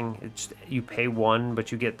nothing. It's just, you pay 1,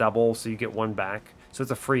 but you get double, so you get 1 back. So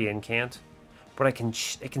it's a free incant. But I can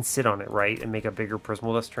sit on it, right? And make a bigger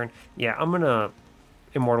Prismal Dust turn. Yeah, I'm going to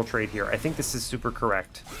Immortal Trade here. I think this is super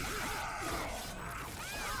correct.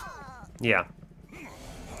 Yeah.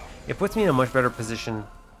 It puts me in a much better position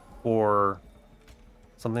for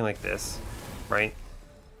something like this, right?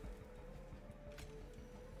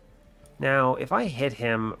 Now, if I hit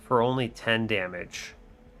him for only 10 damage,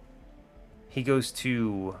 he goes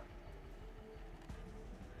to...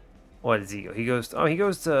 What does he go? He goes to... Oh, he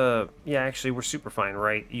goes to... Yeah, actually, we're super fine,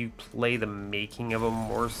 right? You play the Making of a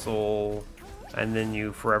Morsel... And then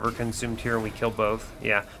you Forever Consumed here and we kill both.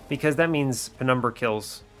 Yeah, because that means Penumbra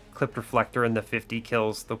kills Clipped Reflector and the 50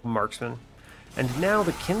 kills the Marksman. And now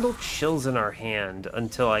the Kindle chills in our hand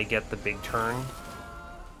until I get the big turn.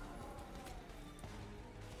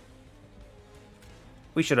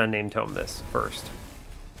 We should Unnamed Tome this first.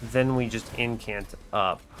 Then we just incant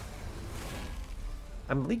up.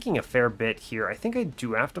 I'm leaking a fair bit here. I think I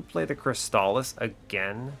do have to play the Crystallis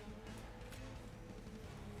again.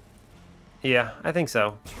 Yeah, I think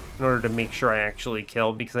so. In order to make sure I actually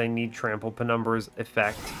kill, because I need Trample Penumbra's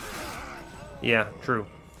effect. Yeah, true.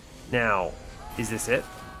 Now, is this it?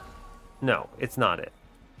 No, it's not it.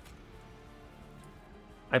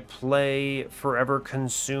 I play Forever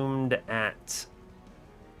Consumed at...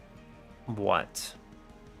 what?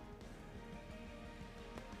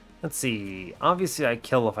 Let's see. Obviously, I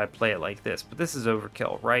kill if I play it like this, but this is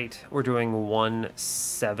overkill, right? We're doing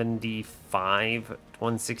 175,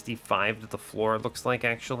 165 to the floor, it looks like,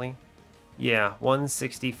 actually. Yeah,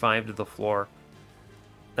 165 to the floor.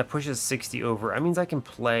 That pushes 60 over. That means I can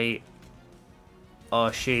play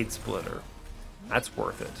a Shade Splitter. That's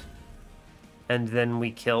worth it. And then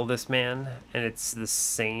we kill this man, and it's the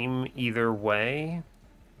same either way,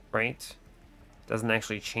 right? Doesn't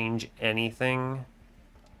actually change anything.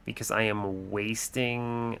 Because I am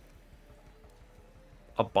wasting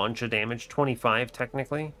a bunch of damage. 25,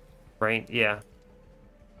 technically. Right? Yeah.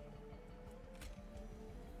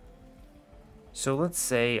 So let's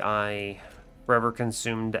say I Forever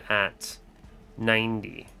Consumed at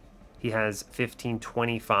 90. He has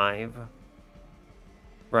 1525.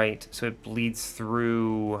 Right? So it bleeds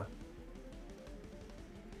through...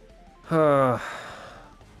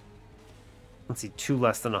 Let's see, 2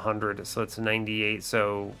 less than 100, so it's 98,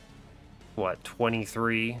 so what,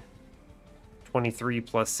 23? 23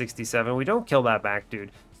 plus 67. We don't kill that back,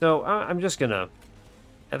 dude. So I'm just gonna...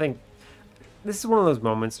 I think this is one of those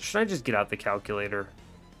moments. Should I just get out the calculator?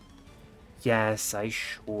 Yes, I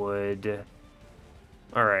should.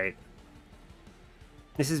 Alright.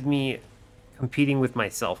 This is me competing with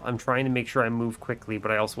myself. I'm trying to make sure I move quickly,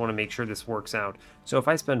 but I also want to make sure this works out. So if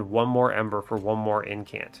I spend one more Ember for one more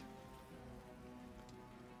incant,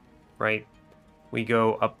 right? We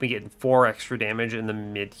go up, we get 4 extra damage in the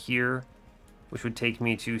mid here, which would take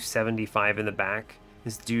me to 75 in the back.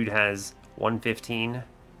 This dude has 115.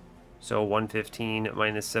 So 115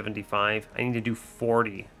 minus 75. I need to do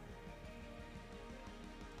 40.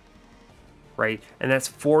 Right? And that's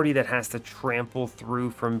 40 that has to trample through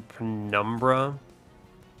from Penumbra.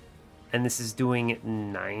 And this is doing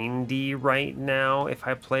 90 right now. If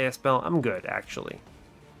I play a spell, I'm good, actually.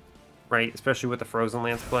 Right? Especially with the Frozen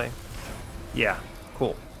Lance play. Yeah,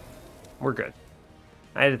 cool. We're good.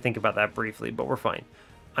 I had to think about that briefly, but we're fine.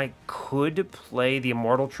 I could play the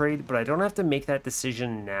Immortal trade, but I don't have to make that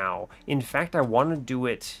decision now. In fact, I want to do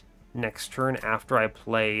it next turn after I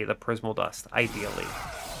play the Prismal Dust, ideally.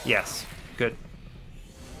 Yes, good.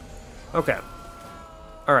 Okay.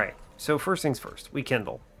 Alright, so first things first, we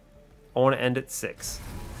kindle. I want to end at 6.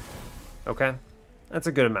 Okay? That's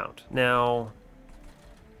a good amount. Now,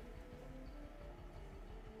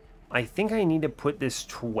 I think I need to put this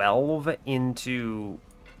 12 into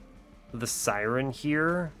the Siren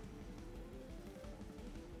here.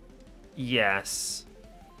 Yes.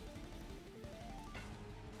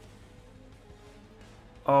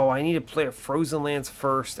 Oh, I need to play a Frozen Lance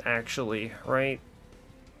first, actually, right?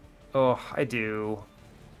 Oh, I do.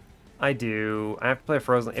 I do. I have to play a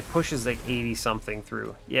Frozen. It pushes like 80-something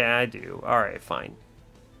through. Yeah, I do. Alright, fine.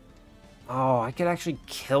 Oh, I could actually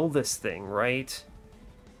kill this thing, right?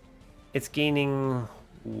 It's gaining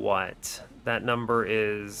what? That number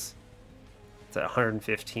is... It's at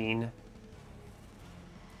 115.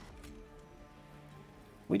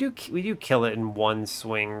 We do kill it in one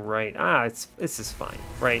swing, right? This is fine,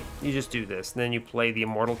 right? You just do this, and then you play the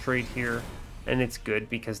Immortal trade here, and it's good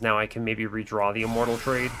because now I can maybe redraw the Immortal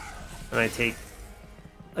trade, and I take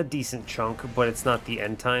a decent chunk, but it's not the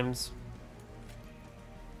end times.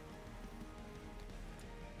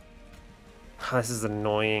 This is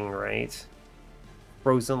annoying, right?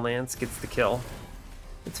 Frozen Lance gets the kill.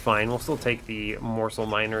 It's fine, we'll still take the Morsel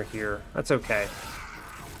Miner here. That's okay.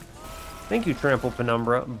 Thank you, Trample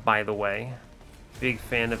Penumbra, by the way. Big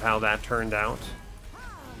fan of how that turned out.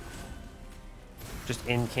 Just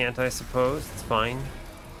incant, I suppose. It's fine.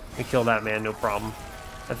 We kill that man, no problem.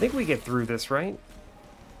 I think we get through this, right?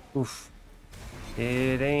 Oof.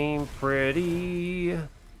 It ain't pretty,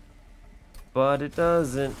 but it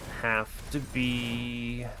doesn't have to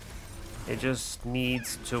be. It just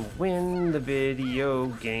needs to win the video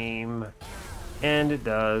game. And it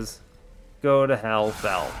does. Go to hell,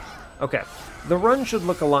 fell. Okay, the run should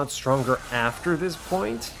look a lot stronger after this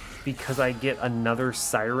point because I get another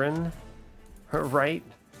Siren, right?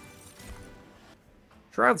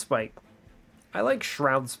 Shroud Spike. I like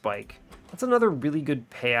Shroud Spike. That's another really good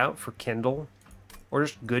payout for Kindle, or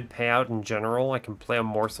just good payout in general. I can play a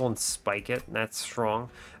Morsel and spike it, and that's strong.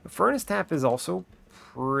 Furnace Tap is also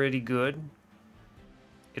pretty good.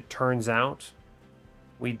 It turns out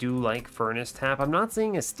we do like Furnace Tap. I'm not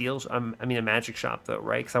saying a steel, I mean a magic shop though,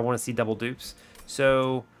 right? Because I want to see double dupes.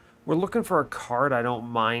 So we're looking for a card I don't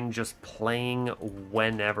mind just playing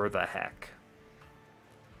whenever the heck.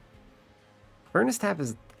 Furnace Tap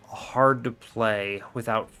is hard to play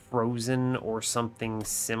without Frozen or something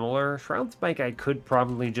similar. Shroud Spike I could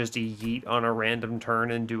probably just yeet on a random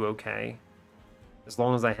turn and do okay. As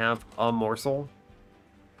long as I have a Morsel.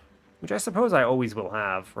 Which I suppose I always will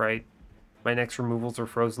have, right? My next removals are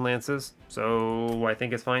Frozen Lances, so I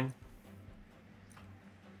think it's fine.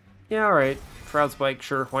 Yeah, alright. Shroud Spike,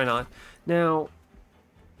 sure, why not? Now,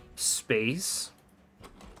 space.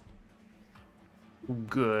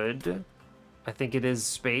 Good. I think it is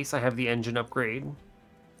space. I have the engine upgrade.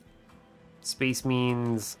 Space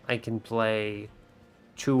means I can play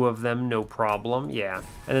 2 of them, no problem. Yeah.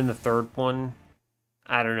 And then the third one,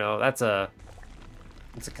 I don't know. It's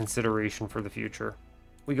a consideration for the future.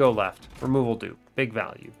 We go left. Removal dupe. Big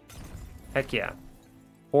value. Heck yeah.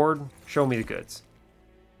 Horde, show me the goods.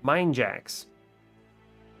 Mind Jacks.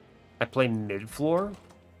 I play mid-floor.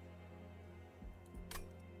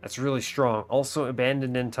 That's really strong. Also,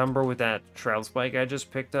 Abandoned Entumber with that Shroud Spike I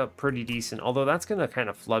just picked up. Pretty decent. Although that's going to kind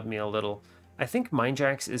of flood me a little. I think Mind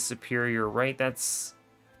Jacks is superior, right? That's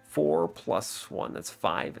 4 plus 1. That's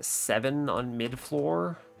 5. 7 on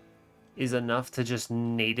mid-floor is enough to just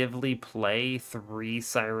natively play 3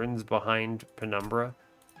 Sirens behind Penumbra.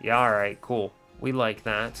 Yeah, alright, cool. We like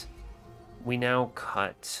that. We now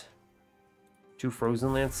cut 2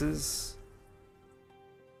 Frozen Lances.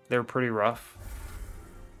 They're pretty rough.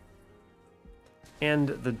 And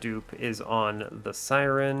the dupe is on the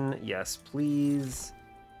Siren. Yes, please.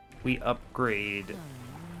 we upgrade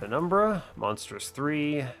an Umbra, Monstrous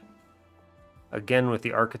 3. Again with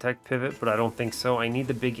the Architect pivot, but I don't think so. I need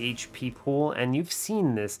the big HP pool, and you've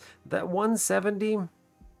seen this. That 170,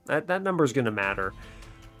 that number's going to matter.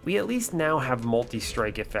 We at least now have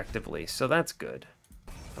multi-strike effectively, so that's good.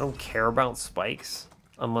 I don't care about spikes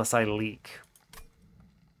unless I leak.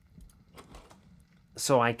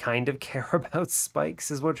 So I kind of care about spikes,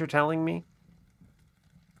 is what you're telling me?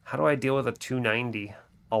 How do I deal with a 290?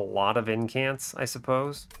 A lot of incants, I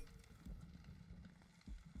suppose.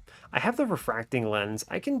 I have the refracting lens.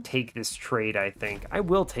 I can take this trade, I think. I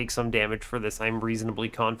will take some damage for this, I'm reasonably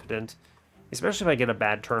confident. Especially if I get a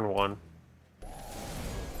bad turn 1.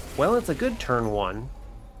 Well, it's a good turn 1.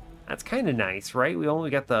 That's kind of nice, right? We only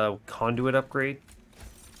got the conduit upgrade.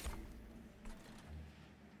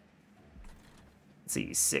 Let's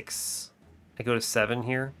see, 6. I go to 7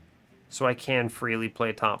 here. So I can freely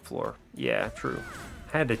play top floor. Yeah, true.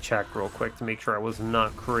 I had to check real quick to make sure I was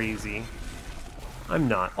not crazy. I'm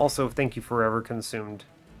not. Also, thank you Forever Consumed.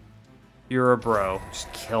 You're a bro.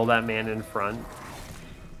 Just kill that man in front.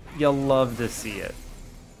 You'll love to see it.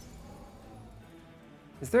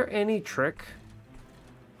 Is there any trick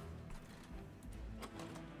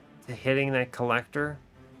to hitting that collector?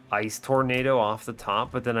 Ice Tornado off the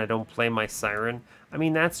top, but then I don't play my Siren? I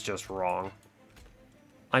mean, that's just wrong.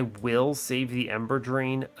 I will save the Ember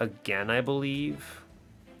Drain again, I believe.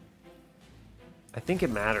 I think it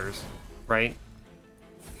matters, right?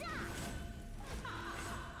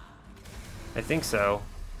 I think so.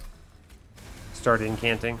 Start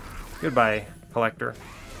incanting. Goodbye, Collector.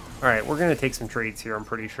 Alright, we're going to take some trades here, I'm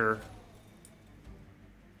pretty sure.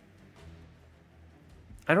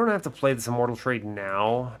 I don't have to play this Immortal Trade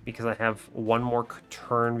now, because I have one more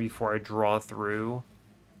turn before I draw through.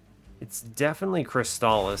 It's definitely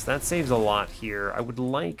Crystallis. That saves a lot here. I would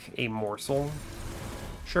like a Morsel.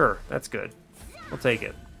 Sure, that's good. We'll take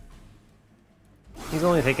it. He's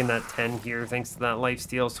only taking that 10 here thanks to that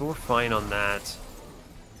lifesteal, so we're fine on that.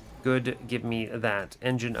 Good, give me that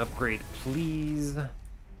engine upgrade, please.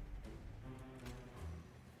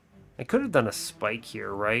 I could have done a spike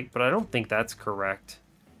here, right? But I don't think that's correct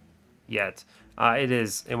yet. It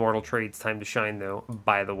is Immortal Trade's time to shine, though,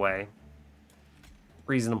 by the way.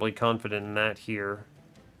 Reasonably confident in that here.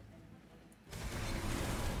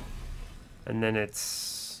 And then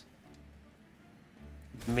it's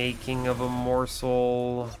making of a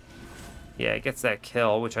morsel. Yeah, it gets that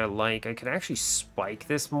kill, which I like. I could actually spike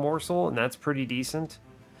this morsel, and that's pretty decent.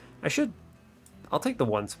 I'll take the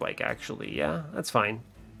one spike, actually. Yeah, that's fine.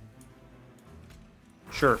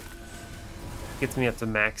 Sure. Gets me up to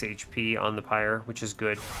max HP on the Pyre, which is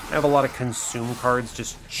good. I have a lot of consume cards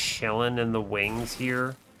just chilling in the wings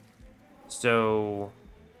here. So,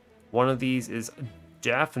 one of these is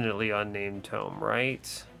definitely Unnamed Tome,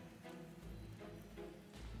 right?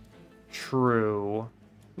 True.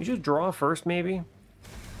 We should draw first, maybe?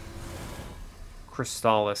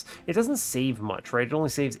 Crystallis. It doesn't save much, right? It only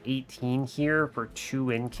saves 18 here for 2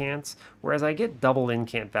 incants, whereas I get double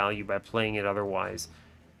incant value by playing it otherwise.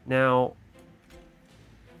 Now,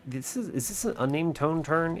 is this an Unnamed Tome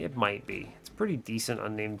turn? It might be. It's a pretty decent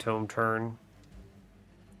Unnamed Tome turn.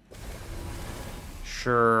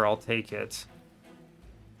 Sure, I'll take it.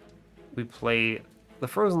 We play the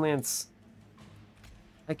Frozen Lance.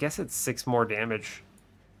 I guess it's 6 more damage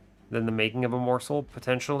than the making of a morsel,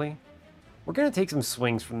 potentially. We're going to take some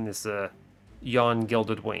swings from this Yawn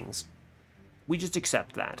Gilded Wings. We just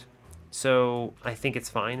accept that. So I think it's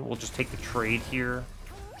fine. We'll just take the trade here.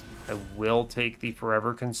 I will take the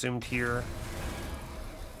Forever Consumed here.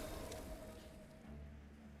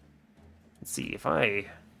 Let's see, if I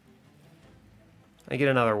get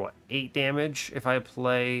another, what, 8 damage if I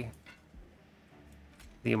play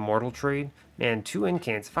the Immortal Trade. Man, 2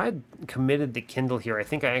 incants. If I had committed the Kindle here, I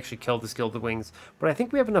think I actually killed this Gilded Wings. But I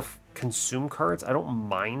think we have enough consume cards. I don't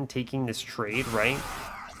mind taking this trade, right?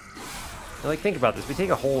 Like, think about this. We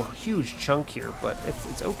take a whole huge chunk here, but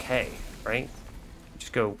it's okay, right?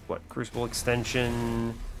 Just go, what, Crucible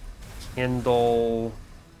Extension, Kindle.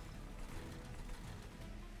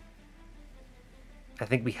 I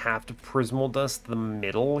think we have to Prismal Dust the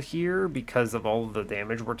middle here because of all of the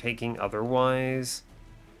damage we're taking otherwise.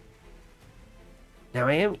 Now,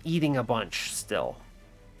 I am eating a bunch still.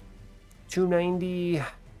 290. I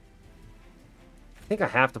think I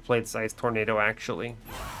have to play the Size Tornado, actually.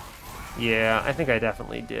 Yeah, I think I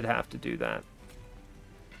definitely did have to do that.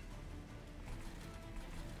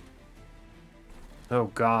 Oh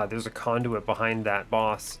god, there's a conduit behind that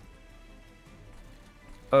boss.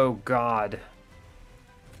 Oh god.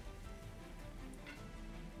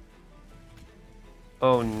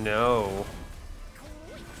 Oh no.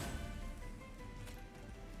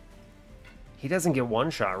 He doesn't get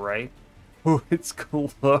one shot, right? Oh, it's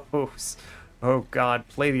close. Oh god,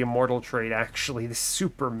 play the immortal trait, actually. This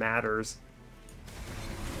super matters.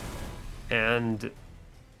 And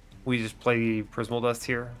we just play Prismal Dust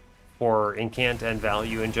here for incant and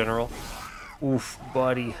value in general. Oof,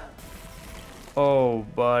 buddy. Oh,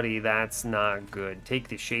 buddy, that's not good. Take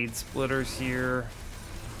the Shade Splitters here.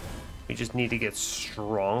 We just need to get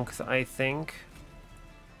Strength, I think.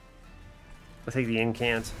 I'll take the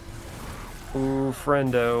incant. Ooh,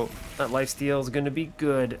 friendo. That lifesteal is going to be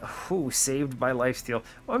good. Ooh, saved by lifesteal.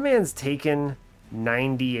 My man's taken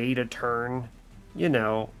 98 a turn. You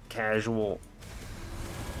know, casual.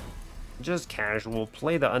 Just casual.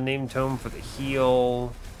 Play the Unnamed Tome for the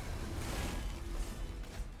heal.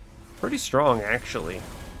 Pretty strong, actually.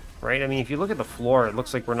 Right? I mean, if you look at the floor, it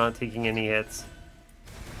looks like we're not taking any hits.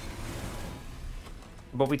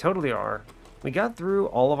 But we totally are. We got through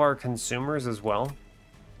all of our consumers as well.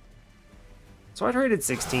 So I traded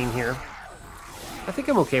 16 here. I think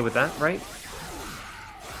I'm okay with that, right?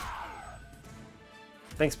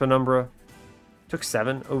 Thanks, Penumbra. Took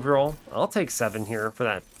 7 overall. I'll take 7 here for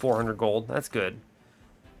that 400 gold. That's good.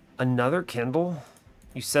 Another Kindle?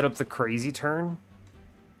 You set up the crazy turn?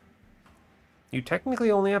 You technically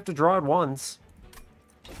only have to draw it once.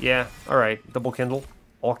 Yeah, alright. Double Kindle.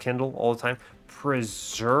 All the time.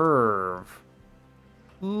 Preserve.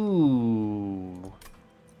 Ooh.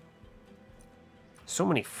 So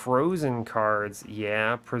many frozen cards.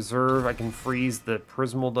 Yeah, Preserve. I can freeze the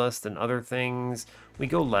Prismal Dust and other things. We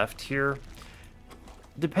go left here.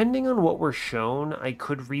 Depending on what we're shown, I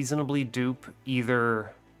could reasonably dupe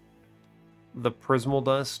either the Prismal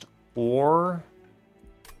Dust or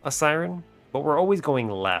a Siren, but we're always going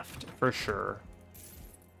left for sure.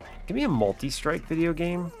 Give me a multi-strike video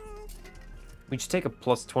game. We just take a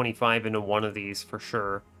plus 25 into one of these for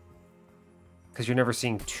sure. Because you're never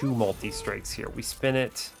seeing 2 multi-strikes here. We spin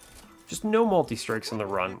it. Just no multi-strikes on the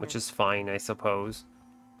run, which is fine, I suppose.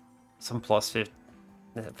 Some plus 50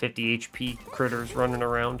 HP critters running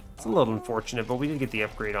around. It's a little unfortunate, but we did get the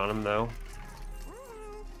upgrade on him, though.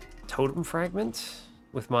 Totem Fragment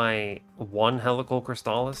with my 1 Helical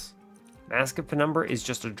Crystallis. Mask of Penumbra is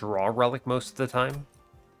just a draw relic most of the time.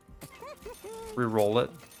 Reroll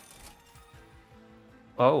it.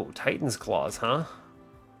 Oh, Titan's Claws, huh?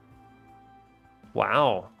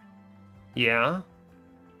 Wow. Yeah.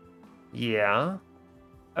 Yeah.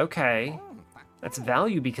 Okay. That's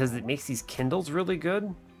value because it makes these Kindles really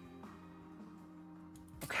good.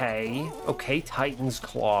 Okay. Okay, Titan's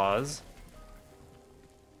Claws.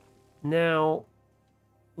 Now,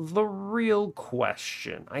 the real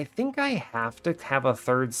question. I think I have to have a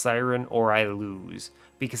 3rd Siren or I lose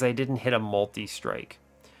because I didn't hit a multi-strike.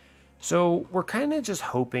 So we're kind of just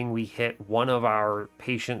hoping we hit one of our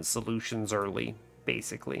patient solutions early,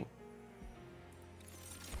 basically.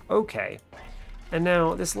 Okay. And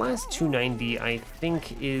now this last 290 I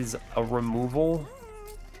think is a removal.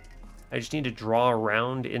 I just need to draw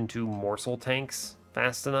around into morsel tanks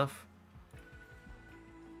fast enough.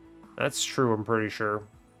 That's true, I'm pretty sure.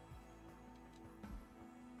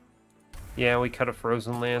 Yeah, we cut a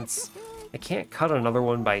Frozen Lance. I can't cut another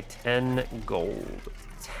one by 10 gold.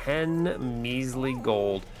 10 measly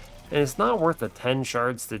gold. And it's not worth the 10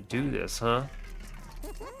 shards to do this, huh?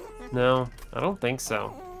 No, I don't think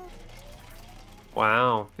so.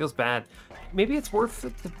 Wow, feels bad. Maybe it's worth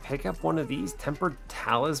it to pick up one of these. Tempered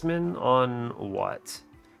Talisman on what?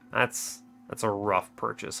 That's a rough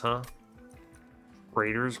purchase, huh?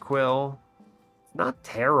 Raider's Quill. Not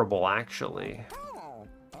terrible, actually.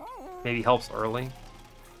 Maybe helps early.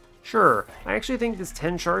 Sure, I actually think this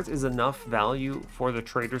 10 shards is enough value for the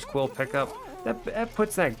Trader's Quill pickup. That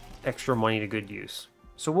puts that extra money to good use.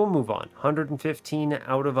 So we'll move on. 115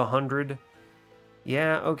 out of 100.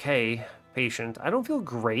 Yeah, okay, patient. I don't feel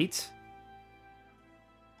great.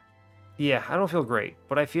 Yeah, I don't feel great,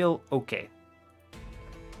 but I feel okay.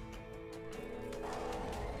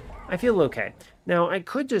 I feel okay. Now, I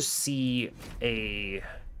could just see a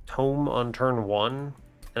tome on turn 1,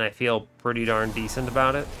 and I feel pretty darn decent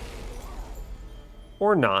about it.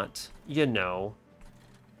 Or not, you know.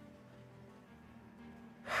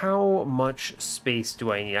 How much space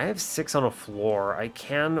do I need? I have 6 on a floor. I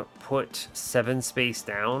can put 7 space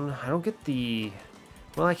down. I don't get the...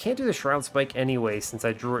 Well, I can't do the Shroud Spike anyway since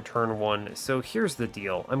I drew it turn 1. So here's the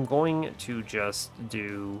deal. I'm going to just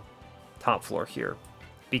do top floor here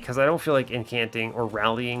because I don't feel like incanting or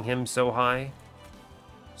rallying him so high.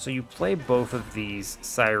 So you play both of these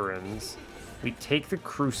Sirens. We take the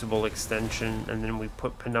Crucible extension, and then we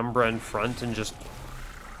put Penumbra in front and just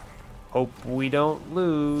hope we don't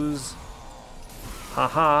lose.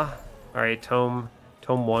 Haha. Alright, Tome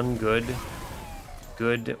 1, good.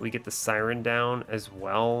 Good. We get the Siren down as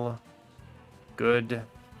well. Good.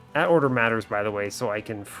 That order matters, by the way, so I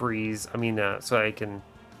can freeze. So I can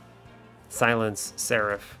silence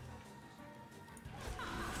Seraph.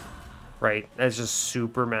 Right? That just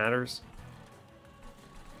super matters.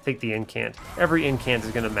 Take the incant. Every incant is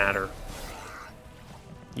going to matter.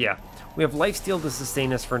 Yeah. We have lifesteal to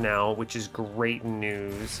sustain us for now, which is great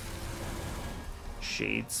news.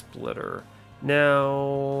 Shade Splitter.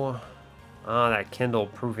 Now... that Kindle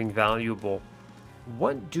proving valuable.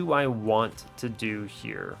 What do I want to do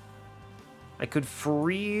here? I could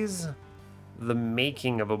freeze the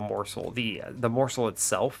making of a morsel, the morsel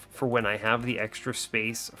itself, for when I have the extra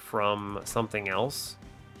space from something else,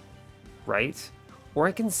 right? Or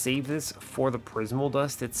I can save this for the Prismal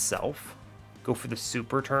Dust itself. Go for the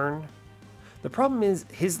super turn. The problem is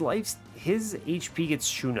his HP gets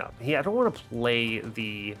chewed up. I don't want to play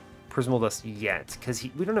the Prismal Dust yet, because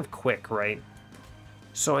we don't have quick, right?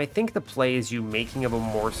 So I think the play is you making of a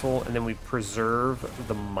morsel, and then we preserve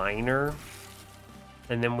the miner,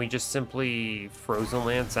 and then we just simply Frozen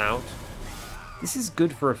Lance out. This is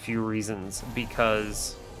good for a few reasons,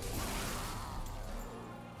 because...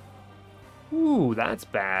 Ooh, that's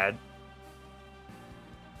bad.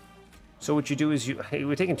 So what you do is hey,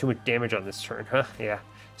 we're taking too much damage on this turn, huh? Yeah.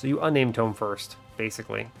 So you unnamed Tome first,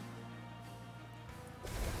 basically.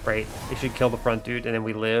 Right? It should kill the front dude, and then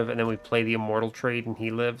we live, and then we play the Immortal trade, and he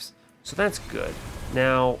lives. So that's good.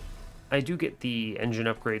 Now, I do get the engine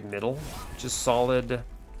upgrade middle, which is solid.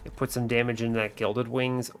 It puts some damage into that Gilded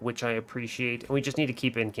Wings, which I appreciate. And we just need to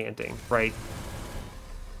keep incanting, right?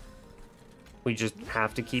 We just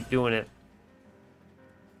have to keep doing it.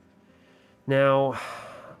 Now,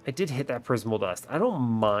 I did hit that Prismal Dust. I don't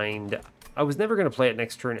mind. I was never going to play it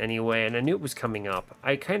next turn anyway, and I knew it was coming up.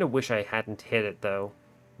 I kind of wish I hadn't hit it, though.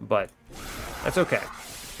 But that's okay.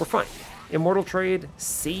 We're fine. Immortal trade,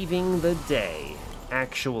 saving the day,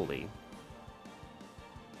 actually.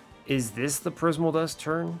 Is this the Prismal Dust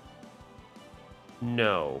turn?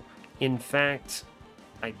 No. In fact,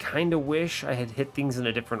 I kind of wish I had hit things in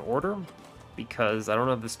a different order, because I don't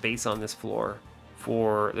have the space on this floor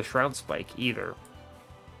for the Shroud Spike either.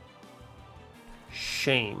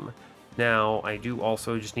 Shame. Now, I do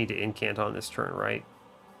also just need to incant on this turn, right?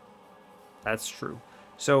 That's true.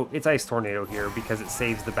 So it's Ice Tornado here because it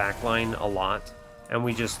saves the backline a lot, and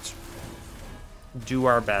we just do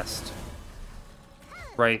our best,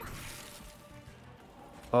 right?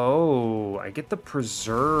 Oh, I get the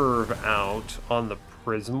Preserve out on the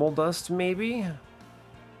Prismal Dust, maybe?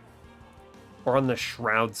 Or on the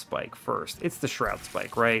Shroud Spike first. It's the Shroud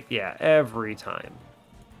Spike, right? Yeah, every time.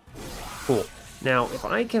 Cool. Now, if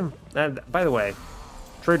I can... by the way,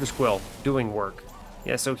 Trader's Quill, doing work.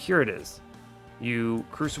 Yeah, so here it is. You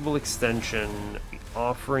Crucible Extension,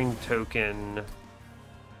 Offering Token.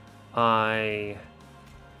 I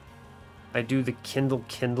do the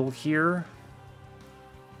Kindle here.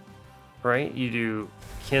 Right? You do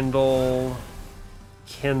Kindle,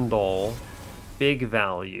 big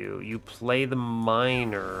value. You play the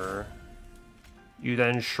Miner. You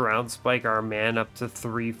then Shroud Spike our man up to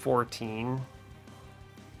 314.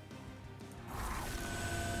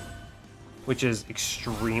 Which is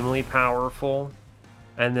extremely powerful.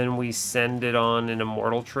 And then we send it on an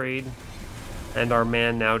Immortal trade. And our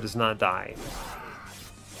man now does not die.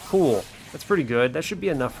 Cool. That's pretty good. That should be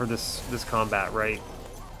enough for this combat, right?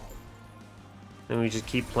 And we just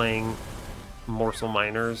keep playing Morsel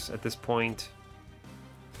Miners at this point.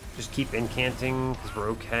 Just keep incanting, because we're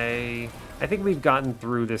okay. I think we've gotten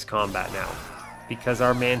through this combat now. Because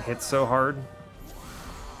our man hits so hard.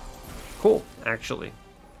 Cool, actually.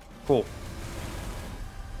 Cool.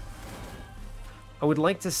 I would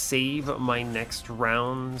like to save my next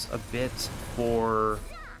rounds a bit for...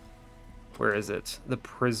 Where is it? The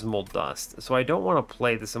Prismal Dust. So I don't want to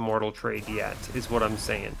play this Immortal trade yet, is what I'm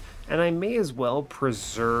saying. And I may as well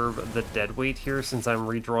preserve the Deadweight here since I'm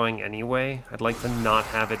redrawing anyway. I'd like to not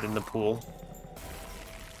have it in the pool.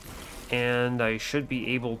 And I should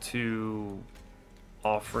be able to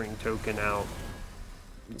Offering Token out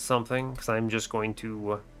something, because I'm just going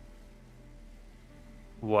to...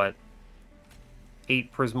 what?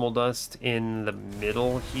 8 Prismal Dust in the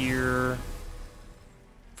middle here.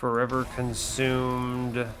 Forever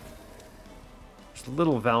Consumed. There's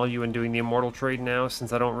little value in doing the Immortal trade now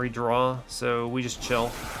since I don't redraw, so we just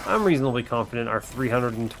chill. I'm reasonably confident our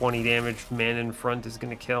 320 damage man in front is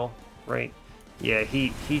going to kill, right? Yeah,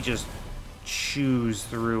 he just chews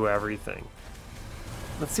through everything.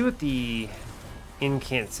 Let's see what the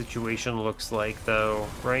incant situation looks like, though,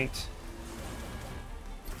 right?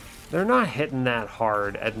 They're not hitting that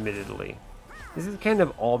hard, admittedly. This has kind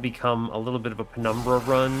of all become a little bit of a penumbra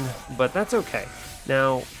run, but that's okay.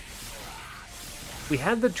 Now, we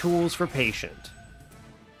had the tools for Patient.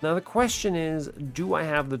 Now the question is, do I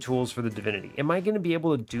have the tools for the Divinity? Am I going to be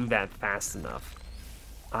able to do that fast enough?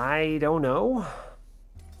 I don't know.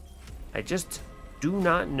 I just do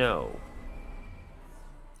not know.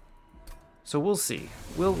 So we'll see.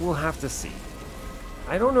 We'll have to see.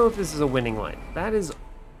 I don't know if this is a winning line. That is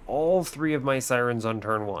all 3 of my Sirens on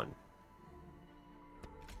turn 1.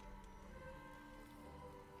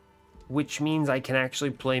 Which means I can actually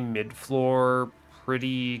play mid-floor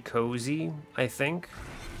pretty cozy, I think.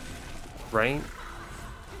 Right?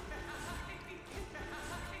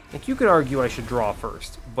 Like, you could argue I should draw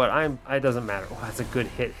first, but it doesn't matter. Oh, that's a good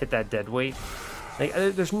hit. Hit that dead weight. Like,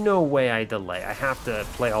 there's no way I delay. I have to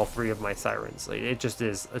play all 3 of my Sirens. Like, it just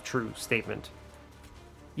is a true statement.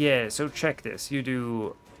 Yeah, so check this. You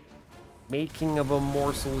do Making of a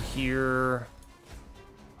Morsel here.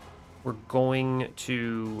 We're going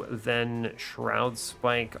to then Shroud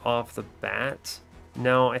Spike off the bat.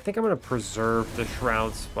 No, I think I'm going to preserve the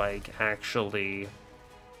Shroud Spike, actually.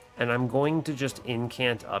 And I'm going to just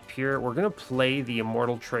incant up here. We're going to play the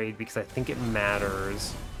Immortal Trade because I think it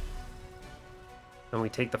matters. And we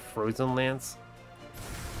take the Frozen Lance.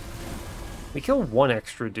 We kill 1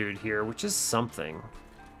 extra dude here, which is something.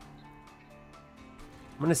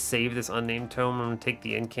 I'm going to save this Unnamed Tome. I'm going to take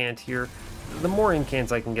the incant here. The more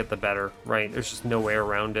incants I can get, the better, right? There's just no way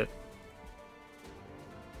around it.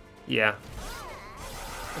 Yeah.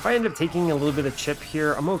 If I end up taking a little bit of chip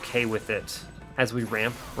here, I'm okay with it as we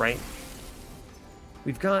ramp, right?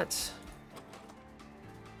 We've got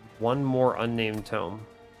 1 more Unnamed Tome.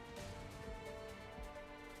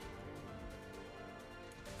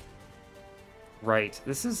 Right,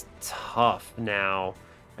 this is tough now.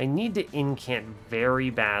 I need to incant very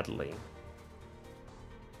badly.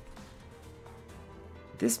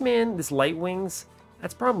 This man, this Light Wings,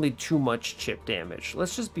 that's probably too much chip damage.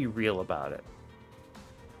 Let's just be real about it.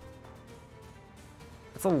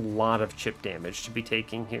 That's a lot of chip damage to be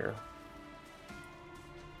taking here.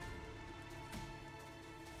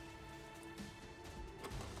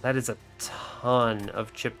 That is a ton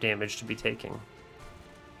of chip damage to be taking.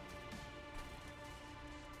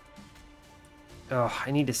 Oh,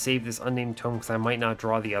 I need to save this Unnamed Tome because I might not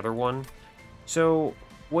draw the other one. So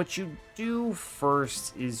what you do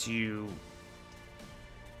first is you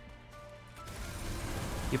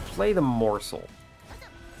play the Morsel.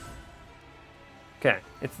 Okay,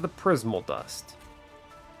 it's the Prismal Dust.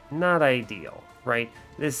 Not ideal, right?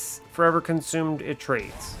 This Forever Consumed, it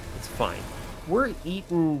trades. It's fine. We're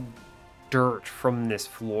eating dirt from this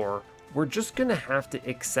floor. We're just gonna have to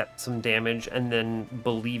accept some damage and then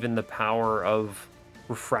believe in the power of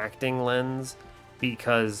Refracting Lens,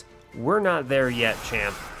 because we're not there yet,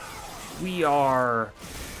 champ. We are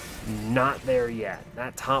not there yet.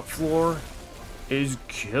 That top floor is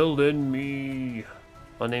killing me.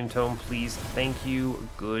 Unnamed Tome, please. Thank you.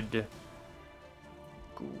 Good.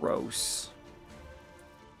 Gross.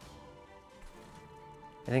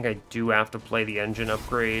 I think I do have to play the engine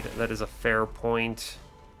upgrade. That is a fair point.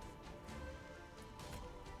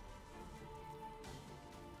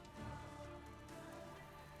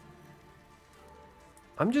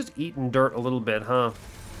 I'm just eating dirt a little bit, huh?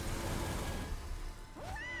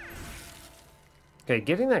 Okay,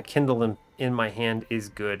 getting that Kindle in my hand is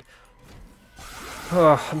good.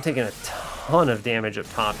 Oh, I'm taking a ton of damage up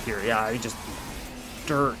top here. Yeah, I just...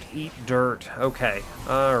 Dirt. Eat dirt. Okay.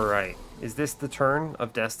 Alright. Is this the turn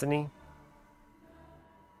of destiny?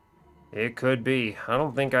 It could be. I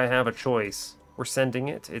don't think I have a choice. We're sending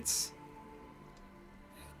it. It's...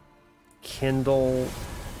 Kindle...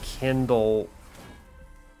 Kindle...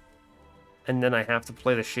 And then I have to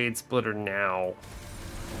play the Shade Splitter now.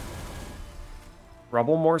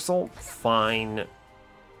 Rubble Morsel? Fine.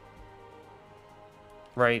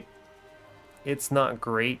 Right? It's not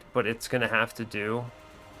great, but it's gonna have to do.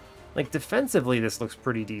 Like, defensively, this looks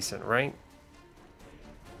pretty decent, right?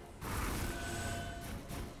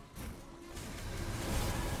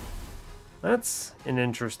 That's an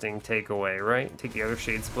interesting takeaway, right? Take the other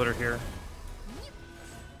Shade Splitter here.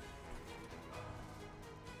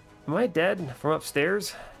 Am I dead from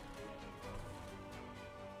upstairs?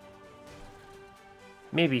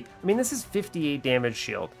 Maybe. I mean, this is 58 damage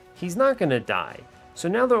shield. He's not gonna die. So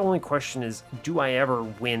now the only question is, do I ever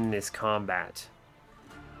win this combat?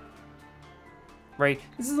 Right?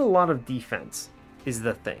 This is a lot of defense, is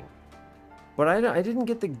the thing. But I didn't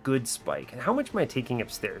get the good spike. And how much am I taking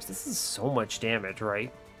upstairs? This is so much damage,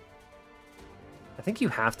 right? I think you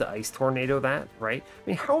have to Ice Tornado that, right? I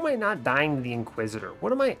mean, how am I not dying to the Inquisitor?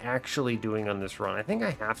 What am I actually doing on this run? I think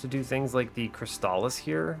I have to do things like the Crystallis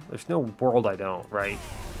here. There's no world I don't, right?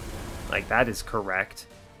 Like, that is correct.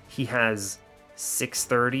 He has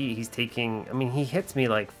 630. He's taking... I mean, he hits me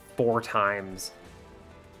like 4 times.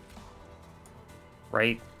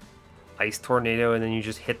 Right? Ice Tornado, and then you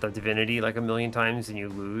just hit the Divinity like a million times and you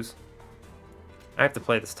lose. I have to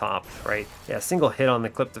play this top, right? Yeah, a single hit on the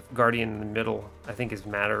Clipped Guardian in the middle, I think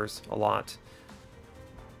matters a lot.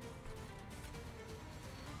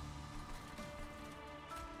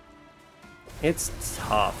 It's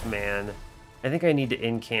tough, man. I think I need to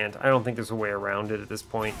incant. I don't think there's a way around it at this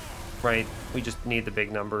point, right? We just need the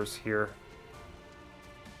big numbers here.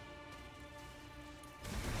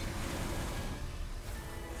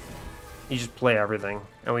 You just play everything,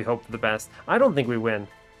 and we hope for the best. I don't think we win.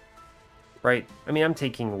 Right? I mean, I'm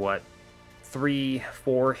taking, what,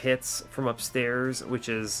 3-4 hits from upstairs, which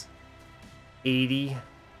is 80.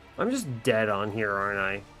 I'm just dead on here, aren't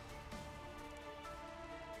I?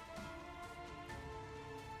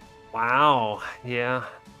 Wow. Yeah.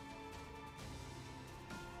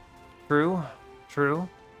 True. True.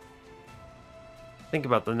 Think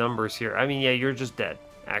about the numbers here. I mean, yeah, you're just dead,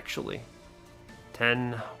 actually.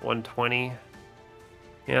 10, 120.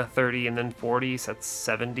 Yeah, 30, and then 40, so that's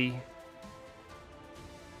 70.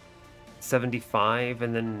 75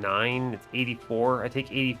 and then 9, it's 84. I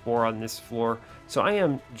take 84 on this floor, so I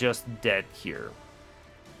am just dead here,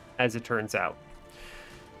 as it turns out.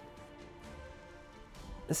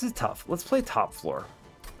 This is tough. Let's play top floor.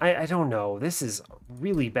 I don't know. This is a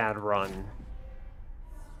really bad run.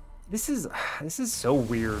 This is so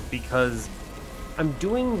weird because I'm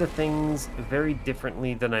doing the things very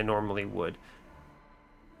differently than I normally would.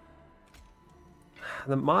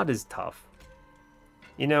 The mod is tough.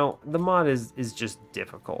 You know, the mod is just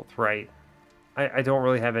difficult, right? I don't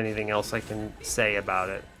really have anything else I can say about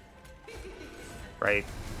it. Right?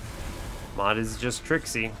 Mod is just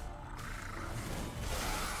tricksy.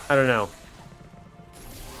 I don't know.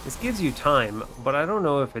 This gives you time, but I don't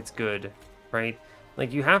know if it's good, right?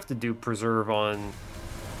 Like, you have to do Preserve on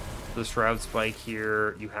the Shroud Spike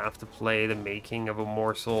here. You have to play the Making of a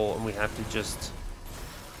Morsel, and we have to just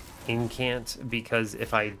incant, because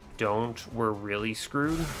if I don't, we're really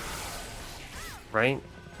screwed, right?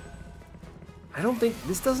 I don't think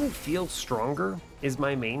this doesn't feel stronger is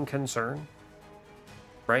my main concern,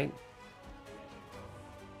 right?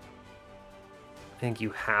 I think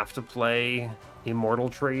you have to play Immortal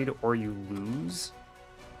Trade or you lose.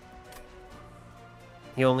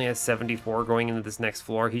 He only has 74 going into this next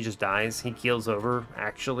floor. He just dies. He keels over,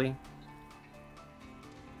 actually.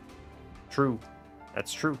 True.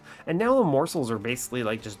 That's true. And now the morsels are basically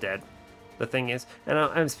like just dead. The thing is, and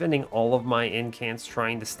I'm spending all of my incants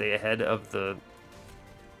trying to stay ahead of the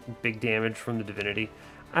big damage from the Divinity.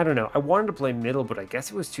 I don't know. I wanted to play middle, but I guess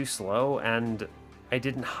it was too slow, and I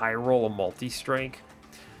didn't high roll a multi-strike.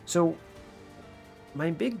 So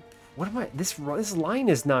my big, what am I? This line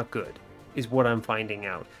is not good, is what I'm finding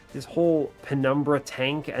out. This whole Penumbra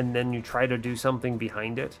tank, and then you try to do something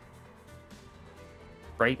behind it.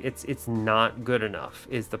 Right? It's not good enough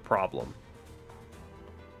is the problem.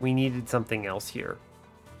 We needed something else here.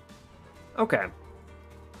 Okay.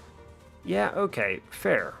 Yeah, okay.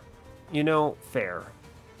 Fair. You know, fair.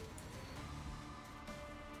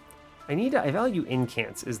 I value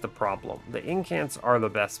incants is the problem. The incants are the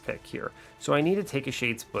best pick here. So I need to take a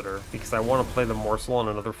Shade Splitter because I want to play the Morsel on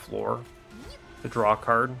another floor to draw a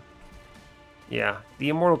card. Yeah, the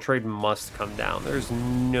Immortal Trade must come down. There's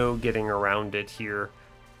no getting around it here.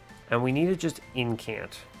 And we need to just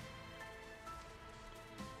incant.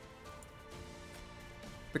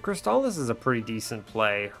 The Crystallis is a pretty decent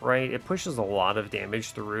play, right? It pushes a lot of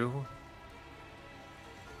damage through.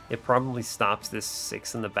 It probably stops this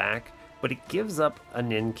 6 in the back, but it gives up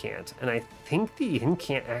an incant. And I think the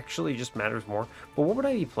incant actually just matters more. But what would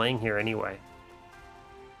I be playing here anyway?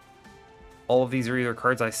 All of these are either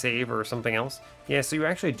cards I save or something else. Yeah, so you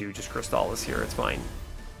actually do just Crystallis here, it's fine.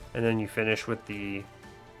 And then you finish with the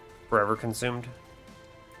Forever Consumed.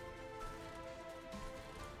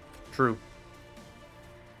 True.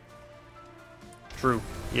 True.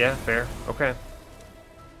 Yeah, fair. Okay.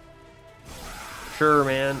 Sure,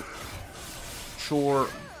 man. Sure.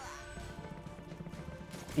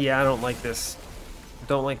 Yeah, I don't like this.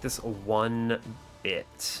 Don't like this one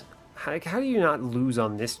bit. How do you not lose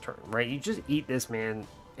on this turn, right? You just eat this man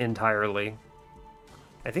entirely.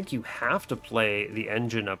 I think you have to play the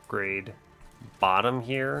engine upgrade bottom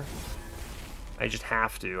here. I just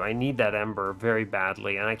have to. I need that Ember very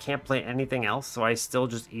badly, and I can't play anything else, so I still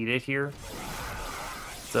just eat it here.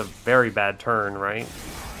 It's a very bad turn, right?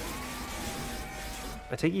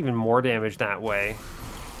 I take even more damage that way.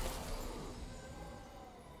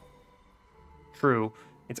 True.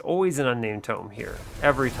 It's always an unnamed tome here.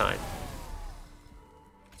 Every time.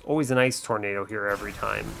 It's always an ice tornado here every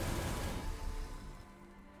time.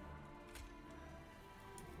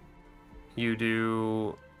 You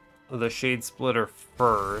do the Shade Splitter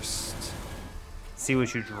first. See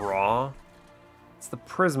what you draw. It's the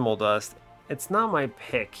Prismal Dust. It's not my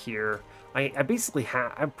pick here. I basically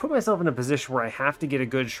I put myself in a position where I have to get a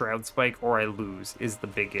good Shroud Spike or I lose is the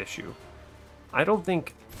big issue. I don't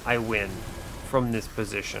think I win from this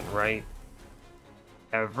position, right?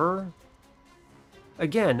 Ever?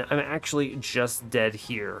 Again, I'm actually just dead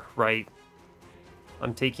here, right?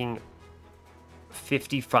 I'm taking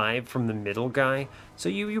 55 from the middle guy, so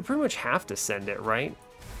you pretty much have to send it, right?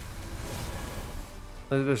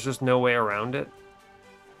 There's just no way around it.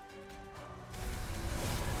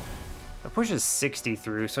 That pushes 60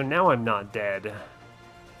 through, so now I'm not dead.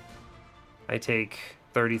 I take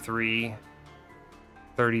 33,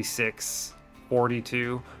 36,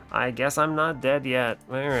 42. I guess I'm not dead yet.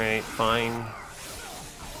 Alright, fine.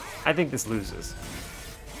 I think this loses.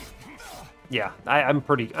 Yeah, I'm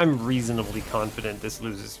reasonably confident this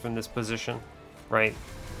loses from this position, right?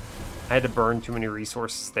 I had to burn too many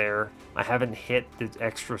resources there. I haven't hit the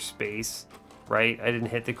extra space, right? I didn't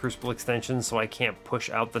hit the Crucible extension, so I can't push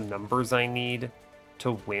out the numbers I need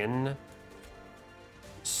to win.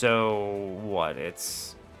 So, what?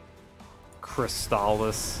 It's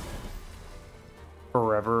Crystallis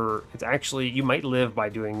forever. It's actually, you might live by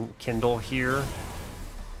doing Kindle here,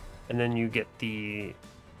 and then you get the,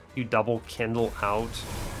 you double Kindle out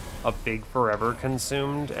a big Forever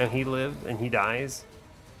Consumed, and he lives, and he dies.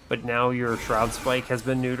 But now your Shroud Spike has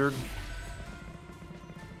been neutered.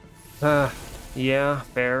 Yeah,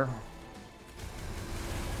 fair.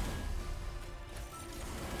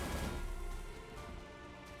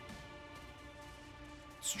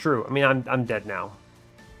 It's true. I mean, I'm dead now.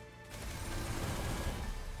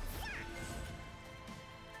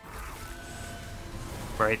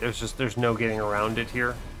 Right, there's no getting around it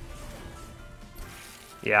here.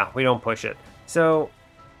 Yeah, we don't push it. So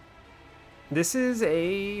this is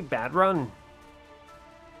a bad run.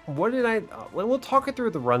 What did I... we'll talk it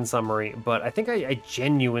through the run summary, but I think I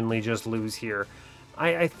genuinely just lose here.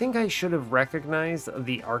 I think I should have recognized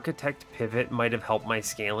the Architect pivot might have helped my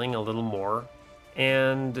scaling a little more.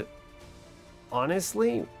 And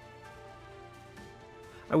honestly,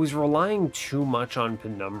 I was relying too much on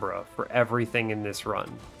Penumbra for everything in this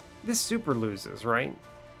run. This super loses, right?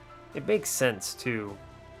 It makes sense, too.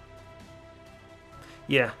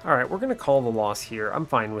 Yeah, alright, we're going to call the loss here. I'm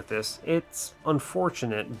fine with this. It's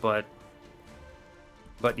unfortunate, but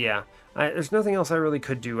yeah. There's nothing else I really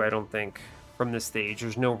could do, I don't think, from this stage.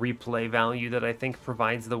 There's no replay value that I think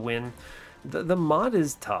provides the win. The mod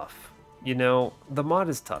is tough. You know, the mod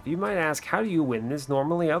is tough. You might ask, how do you win this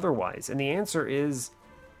normally otherwise? And the answer is,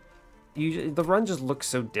 the run just looks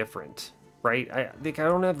so different, right? I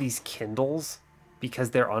don't have these Kindles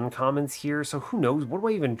because they're uncommons here, so who knows? What do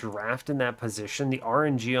I even draft in that position? The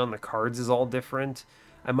RNG on the cards is all different.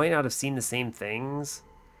 I might not have seen the same things.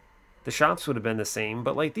 The shops would have been the same,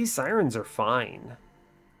 but like these Sirens are fine.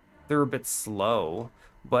 They're a bit slow,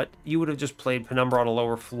 but you would have just played Penumbra on a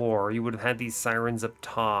lower floor. You would have had these Sirens up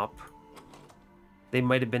top. They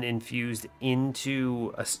might have been infused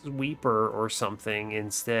into a Sweeper or something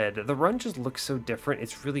instead. The run just looks so different.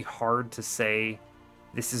 It's really hard to say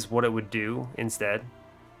this is what it would do instead.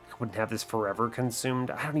 I wouldn't have this Forever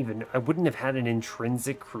Consumed. I wouldn't have had an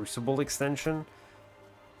intrinsic Crucible extension.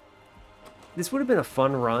 This would have been a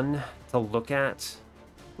fun run to look at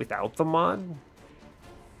without the mod.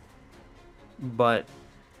 But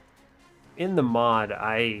in the mod,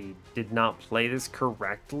 I did not play this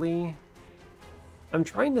correctly. I'm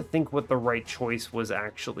trying to think what the right choice was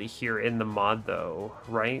actually here in the mod, though,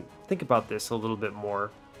 right? Think about this a little bit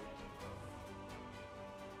more.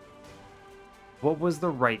 What was the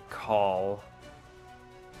right call?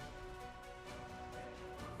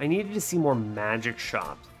 I needed to see more magic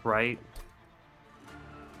shops, right?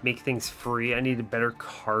 Make things free. I needed better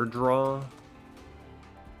card draw.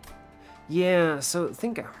 Yeah, so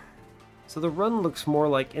the run looks more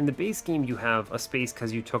like, in the base game you have a space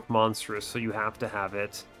because you took Monstrous, so you have to have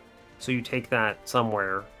it. So you take that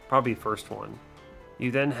somewhere, probably first one. You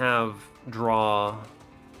then have draw.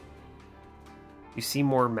 You see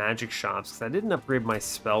more magic shops, because I didn't upgrade my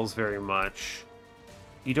spells very much.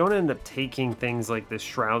 You don't end up taking things like this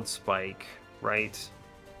Shroud Spike, right?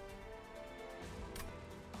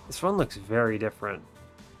 This run looks very different.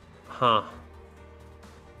 Huh.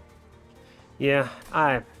 Yeah,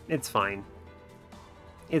 it's fine.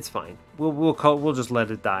 It's fine. We'll just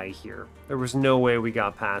let it die here. There was no way we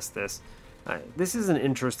got past this. This is an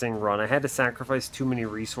interesting run. I had to sacrifice too many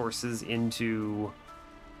resources into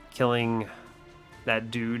killing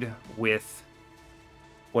that dude with,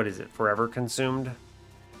 what is it, Forever Consumed?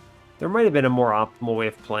 There might have been a more optimal way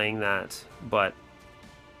of playing that, but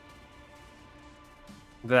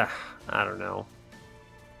I don't know.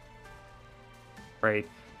 Right?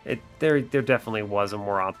 There definitely was a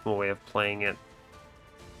more optimal way of playing it.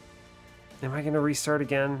 Am I going to restart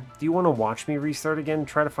again? Do you want to watch me restart again?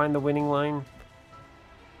 Try to find the winning line?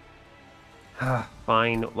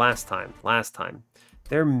 Fine. Last time.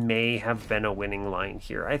 There may have been a winning line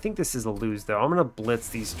here. I think this is a lose, though. I'm going to blitz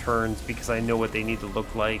these turns because I know what they need to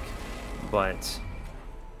look like. But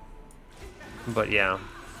yeah.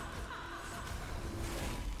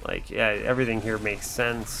 Like, yeah, everything here makes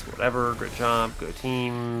sense. Whatever. Good job. Good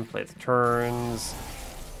team. Play the turns.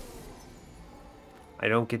 I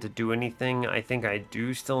don't get to do anything. I think I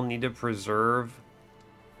do still need to preserve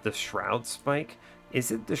the Shroud Spike. Is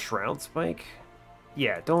it the Shroud Spike?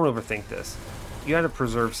 Yeah, don't overthink this. You gotta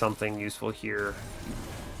preserve something useful here.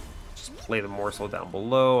 Just play the morsel down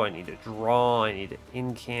below. I need to draw. I need to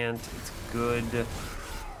incant. It's good.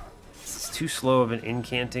 This is too slow of an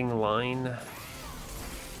incanting line.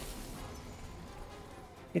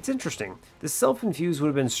 It's interesting. The self-infuse would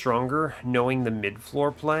have been stronger knowing the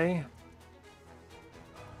mid-floor play.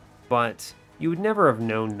 But you would never have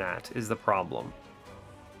known that is the problem.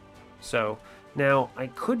 So now I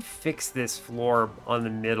could fix this floor on the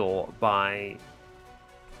middle by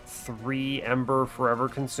 3 Ember Forever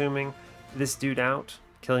Consuming this dude out,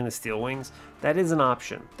 killing the Steel Wings. That is an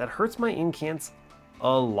option. That hurts my incants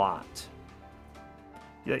a lot.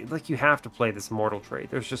 Like, you have to play this Mortal Trade.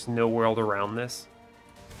 There's just no world around this.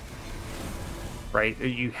 Right?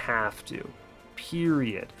 You have to.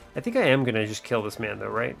 Period. I think I am going to just kill this man though,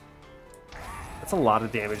 right? That's a lot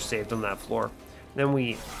of damage saved on that floor. Then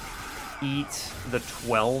we eat the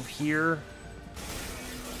 12 here.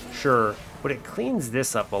 Sure, but it cleans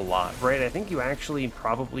this up a lot, right? I think you actually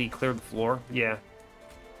probably cleared the floor. Yeah.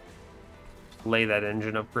 Play that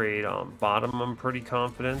engine upgrade on bottom, I'm pretty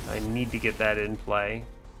confident. I need to get that in play.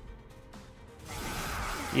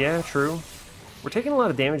 Yeah, true. We're taking a lot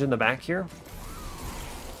of damage in the back here.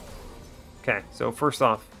 Okay, so first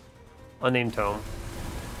off, Unnamed Tome.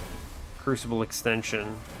 Crucible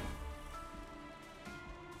Extension.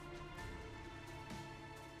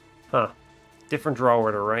 Huh. Different draw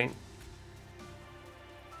order, right?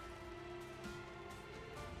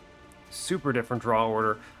 Super different draw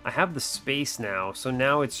order. I have the space now, so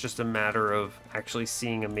now it's just a matter of actually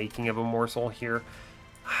seeing a making of a morsel here.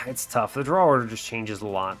 It's tough. The draw order just changes a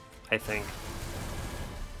lot, I think.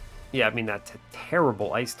 Yeah, I mean, that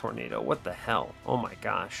terrible Ice Tornado. What the hell? Oh my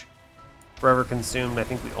gosh. Forever Consumed, I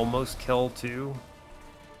think we almost kill too.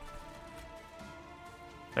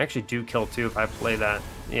 I actually do kill too if I play that.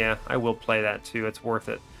 Yeah, I will play that too. It's worth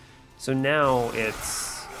it. So now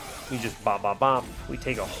it's... we just bop, bop, bop. We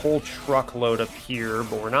take a whole truckload up here,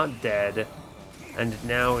 but we're not dead. And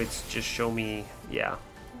now it's just show me... yeah,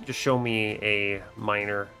 just show me a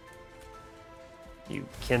minor. You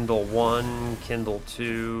kindle 1, kindle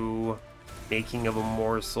 2, making of a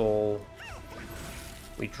morsel.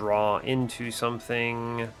 We draw into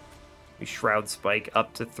something. We Shroud Spike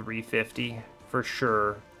up to 350 for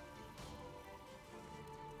sure.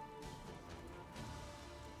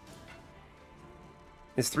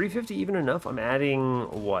 Is 350 even enough? I'm adding,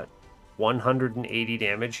 what, 180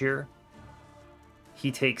 damage here?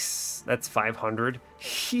 He takes, that's 500.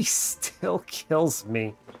 He still kills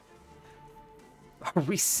me. Are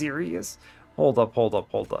we serious? Hold up, hold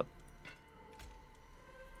up, hold up.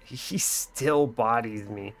 He still bodies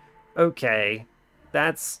me. Okay,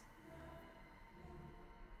 that's...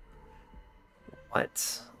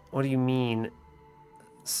 what? What do you mean?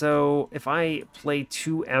 So, if I play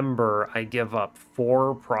 2 Ember, I give up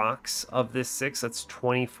 4 procs of this 6. That's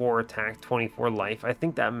 24 attack, 24 life. I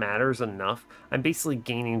think that matters enough. I'm basically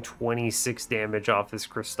gaining 26 damage off his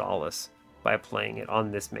Crystallis by playing it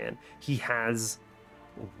on this man. He has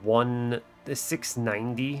the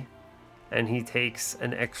 690, and he takes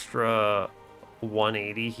an extra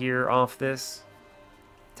 180 here off this.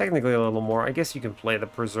 Technically a little more. I guess you can play the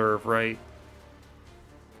Preserve, right?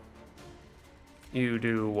 You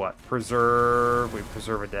do what? Preserve. We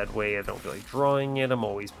preserve a dead weight. I don't feel like drawing it. I'm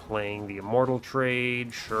always playing the Immortal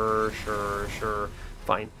Trade. Sure, sure, sure.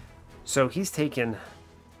 Fine. So he's taken...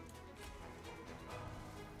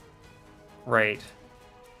 right.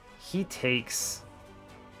 He takes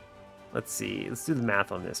let's see. Let's do the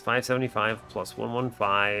math on this. 575 plus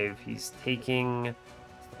 115. He's taking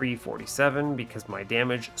 347 because my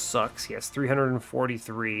damage sucks. He has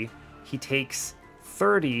 343. He takes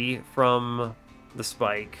 30 from the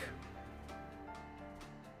spike.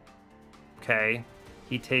 Okay.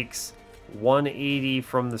 He takes 180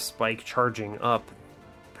 from the spike charging up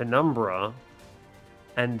Penumbra.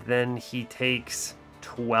 And then he takes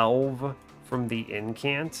 12 from the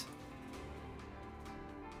incant.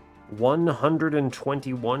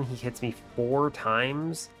 121. He hits me 4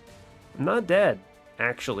 times. I'm not dead,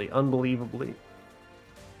 actually, unbelievably.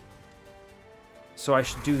 So I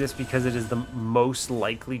should do this because it is the most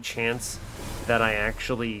likely chance that I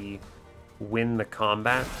actually win the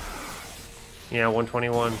combat. Yeah,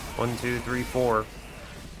 121. 1, 2, 3, 4.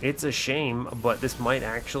 It's a shame, but this might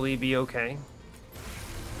actually be okay.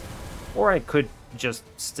 Or I could just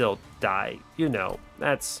still die. You know,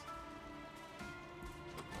 that's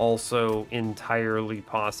also entirely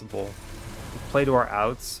possible. Play to our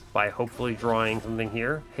outs by hopefully drawing something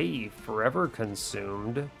here. Hey, Forever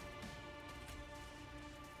Consumed.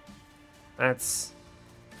 That's,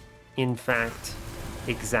 in fact,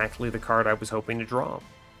 exactly the card I was hoping to draw.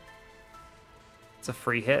 It's a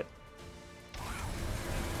free hit.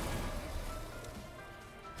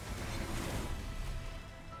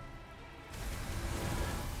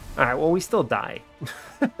 Alright, well, we still die.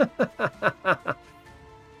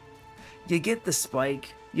 You get the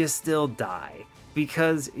spike, you still die.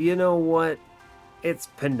 Because, you know what? It's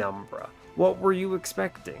Penumbra. What were you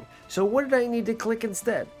expecting? So what did I need to click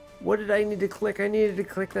instead? What did I need to click? I needed to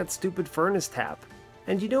click that stupid Furnace Tap.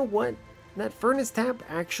 And you know what? That Furnace Tap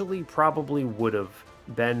actually probably would have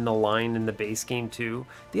been the line in the base game too.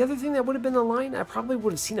 The other thing that would have been the line, I probably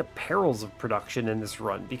would have seen a Perils of Production in this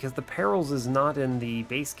run, because the Perils is not in the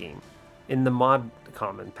base game. In the mod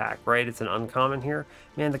common pack, right? It's an uncommon here.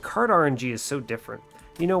 Man, the card RNG is so different.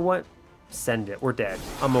 You know what? Send it. We're dead.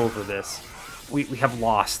 I'm over this. We have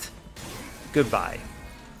lost. Goodbye.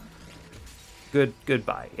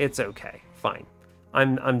 Goodbye. It's okay. Fine.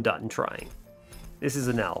 I'm done trying. This is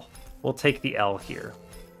an L. We'll take the L here.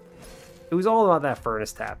 It was all about that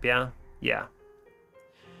Furnace Tap, yeah? Yeah.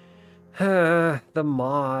 The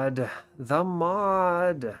mod. The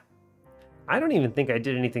mod. I don't even think I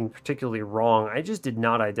did anything particularly wrong. I just did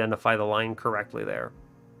not identify the line correctly there.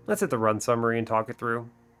 Let's hit the run summary and talk it through.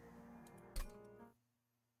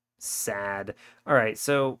 Sad. All right,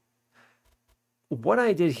 so what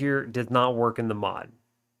I did here did not work in the mod,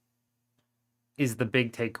 is the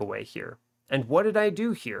big takeaway here. And what did I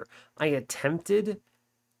do here? I attempted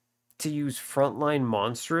to use Frontline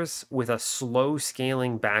Monstrous with a slow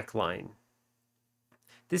scaling backline.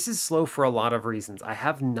 This is slow for a lot of reasons. I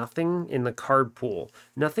have nothing in the card pool.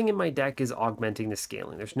 Nothing in my deck is augmenting the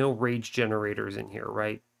scaling. There's no rage generators in here,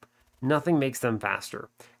 right? Nothing makes them faster.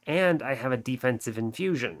 And I have a defensive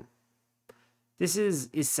infusion. This is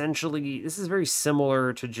essentially, this is very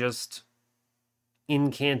similar to just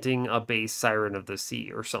incanting a base Siren of the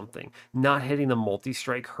Sea or something. Not hitting the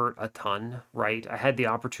multi-strike hurt a ton, right? I had the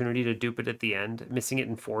opportunity to dupe it at the end, missing it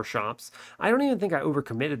in 4 shops. I don't even think I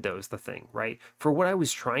overcommitted though, is the thing, right? For what I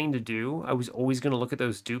was trying to do, I was always going to look at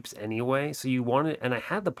those dupes anyway, so you wanted, and I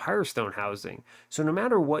had the Pyrostone housing, so no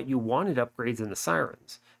matter what, you wanted upgrades in the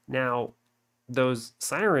Sirens. Now, those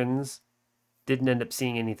Sirens didn't end up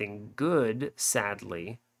seeing anything good,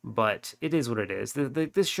 sadly, but it is what it is.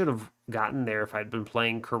 This should have gotten there if I'd been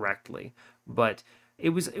playing correctly. But it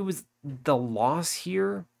was the loss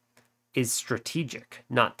here is strategic,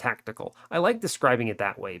 not tactical. I like describing it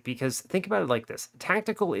that way because think about it like this.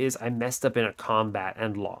 Tactical is I messed up in a combat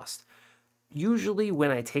and lost. Usually when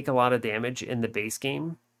I take a lot of damage in the base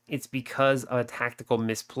game, it's because of a tactical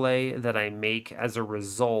misplay that I make as a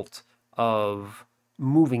result of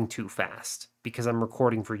moving too fast because I'm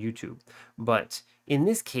recording for YouTube. But in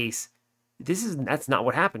this case, that's not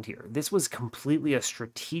what happened here. This was completely a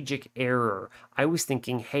strategic error. I was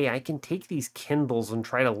thinking, hey, I can take these Kindles and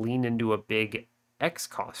try to lean into a big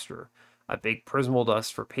X-Coster, a big Prismal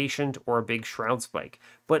Dust for Patient, or a big Shroud Spike.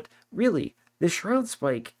 But really, the Shroud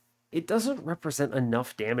Spike, it doesn't represent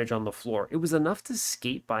enough damage on the floor. It was enough to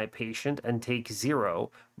skate by Patient and take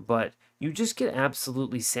 0, but you just get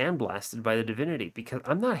absolutely sandblasted by the Divinity because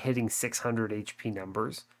I'm not hitting 600 HP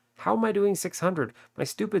numbers. How am I doing 600? My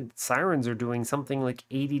stupid Sirens are doing something like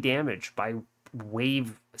 80 damage by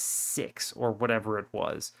wave 6 or whatever it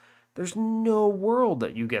was. There's no world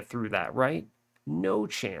that you get through that, right? No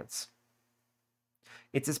chance.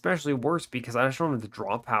 It's especially worse because I just don't have the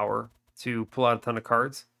draw power to pull out a ton of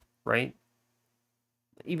cards, right?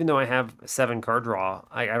 even though I have 7 card draw,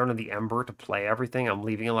 I don't have the Ember to play everything. I'm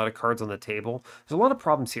leaving a lot of cards on the table. There's a lot of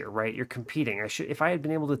problems here, right? You're competing. If I had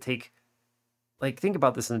been able to take, like, think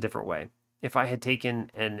about this in a different way. If I had taken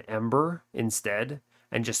an Ember instead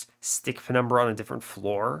and just stick Penumbra on a different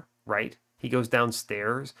floor, right? He goes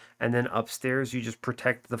downstairs, and then upstairs you just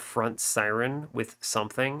protect the front Siren with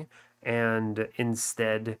something, and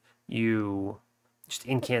instead you just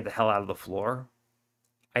incant the hell out of the floor.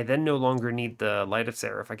 I then no longer need the Light of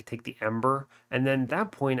Seraph. I could take the Ember, and then at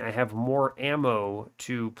that point I have more ammo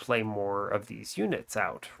to play more of these units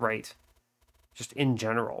out, right? Just in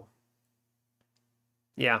general.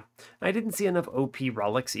 Yeah, I didn't see enough OP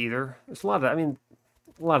relics either. There's a lot of, I mean,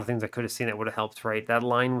 a lot of things I could have seen that would have helped, right? That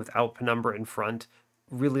line without Penumbra in front,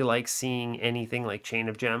 really like seeing anything like Chain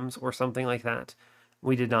of Gems or something like that.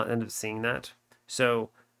 We did not end up seeing that. So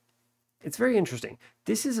it's very interesting.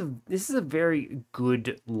 This is a very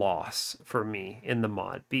good loss for me in the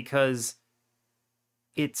mod because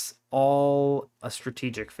it's all a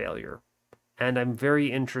strategic failure, and I'm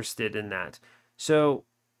very interested in that. So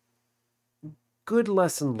good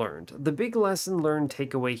lesson learned. The big lesson learned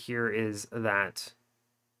takeaway here is that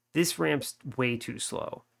this ramp's way too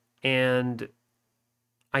slow, and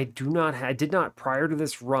I did not prior to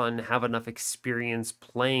this run have enough experience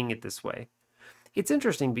playing it this way. It's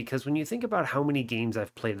interesting because when you think about how many games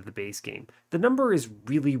I've played of the base game, the number is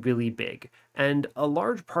really, really big. And a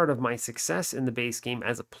large part of my success in the base game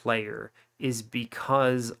as a player is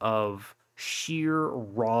because of sheer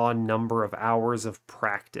raw number of hours of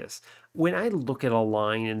practice. When I look at a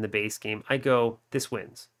line in the base game, I go, this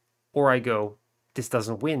wins. Or I go, this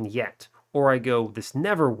doesn't win yet. Or I go, this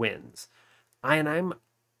never wins. And I'm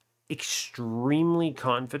extremely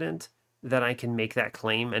confident that I can make that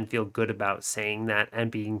claim and feel good about saying that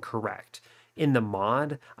and being correct. In the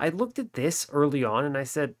mod, I looked at this early on and I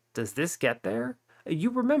said, does this get there?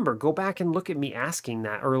 You remember, go back and look at me asking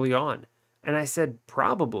that early on. And I said,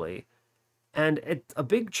 probably. And a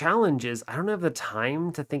big challenge is I don't have the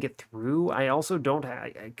time to think it through. I also don't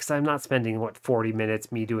have, because I'm not spending, 40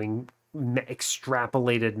 minutes me doing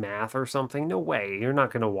extrapolated math or something. No way. You're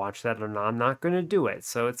not going to watch that, and I'm not going to do it.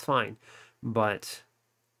 So it's fine. But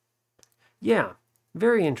yeah,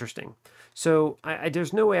 very interesting. So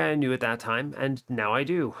there's no way I knew at that time, and now I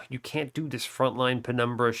do. You can't do this frontline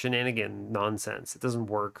Penumbra shenanigan nonsense. It doesn't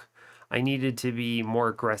work. I needed to be more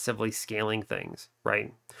aggressively scaling things,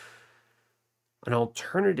 right? An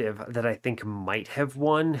alternative that I think might have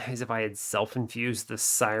won is if I had self-infused the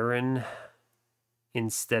Siren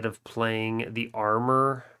instead of playing the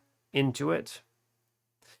armor into it.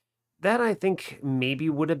 That I think maybe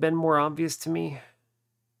would have been more obvious to me.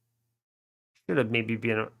 Should have maybe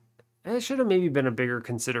been a bigger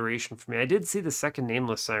consideration for me. I did see the second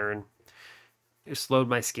Nameless Siren. It slowed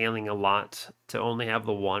my scaling a lot to only have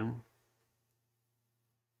the one.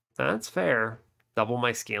 That's fair. Double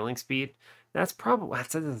my scaling speed. That's probably,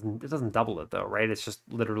 it doesn't double it though, right? It's just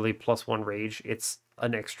literally +1 rage. It's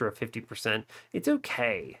an extra 50%. It's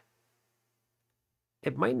okay.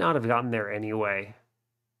 It might not have gotten there anyway.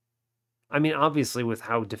 I mean, obviously, with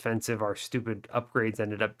how defensive our stupid upgrades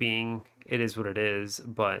ended up being, it is what it is,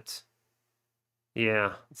 but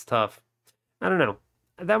yeah, it's tough. I don't know.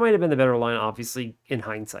 That might have been the better line, obviously, in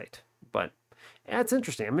hindsight, but yeah, it's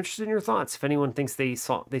interesting. I'm interested in your thoughts. If anyone thinks they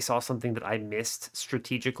saw something that I missed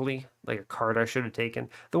strategically, like a card I should have taken.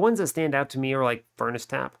 The ones that stand out to me are like Furnace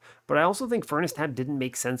Tap, but I also think Furnace Tap didn't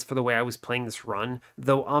make sense for the way I was playing this run,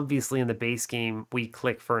 though obviously in the base game we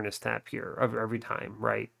click Furnace Tap here every time,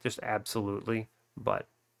 right? Just absolutely. But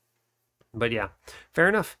yeah, fair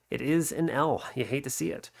enough. It is an L. You hate to see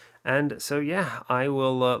it. And so yeah, I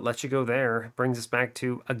will let you go there. Brings us back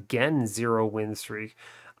to, again, 0 win streak.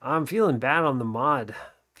 I'm feeling bad on the mod.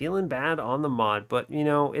 But you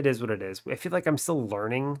know, it is what it is. I feel like I'm still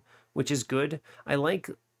learning, which is good. I like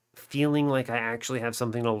feeling like I actually have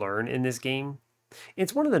something to learn in this game.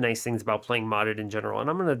 It's one of the nice things about playing modded in general, and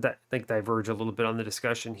I'm going to diverge a little bit on the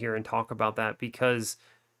discussion here and talk about that because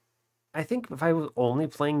I think if I was only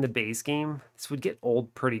playing the base game, this would get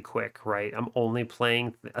old pretty quick, right? I'm only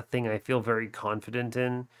playing a thing I feel very confident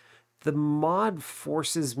in. The mod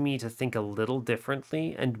forces me to think a little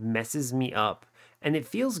differently and messes me up. And it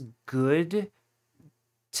feels good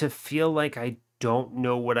to feel like I don't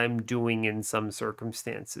know what I'm doing in some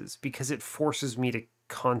circumstances because it forces me to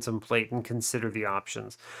contemplate and consider the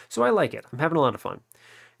options. So I like it. I'm having a lot of fun.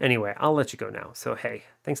 Anyway, I'll let you go now. So hey,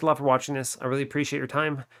 thanks a lot for watching this. I really appreciate your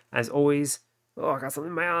time. As always, oh, I got something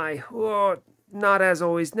in my eye. Oh, not as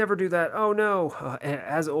always, never do that. Oh no.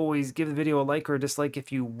 As always, give the video a like or a dislike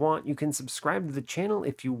if you want. You can subscribe to the channel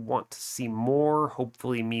if you want to see more.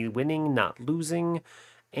 Hopefully me winning, not losing.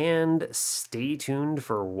 And stay tuned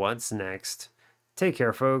for what's next. Take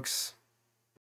care, folks.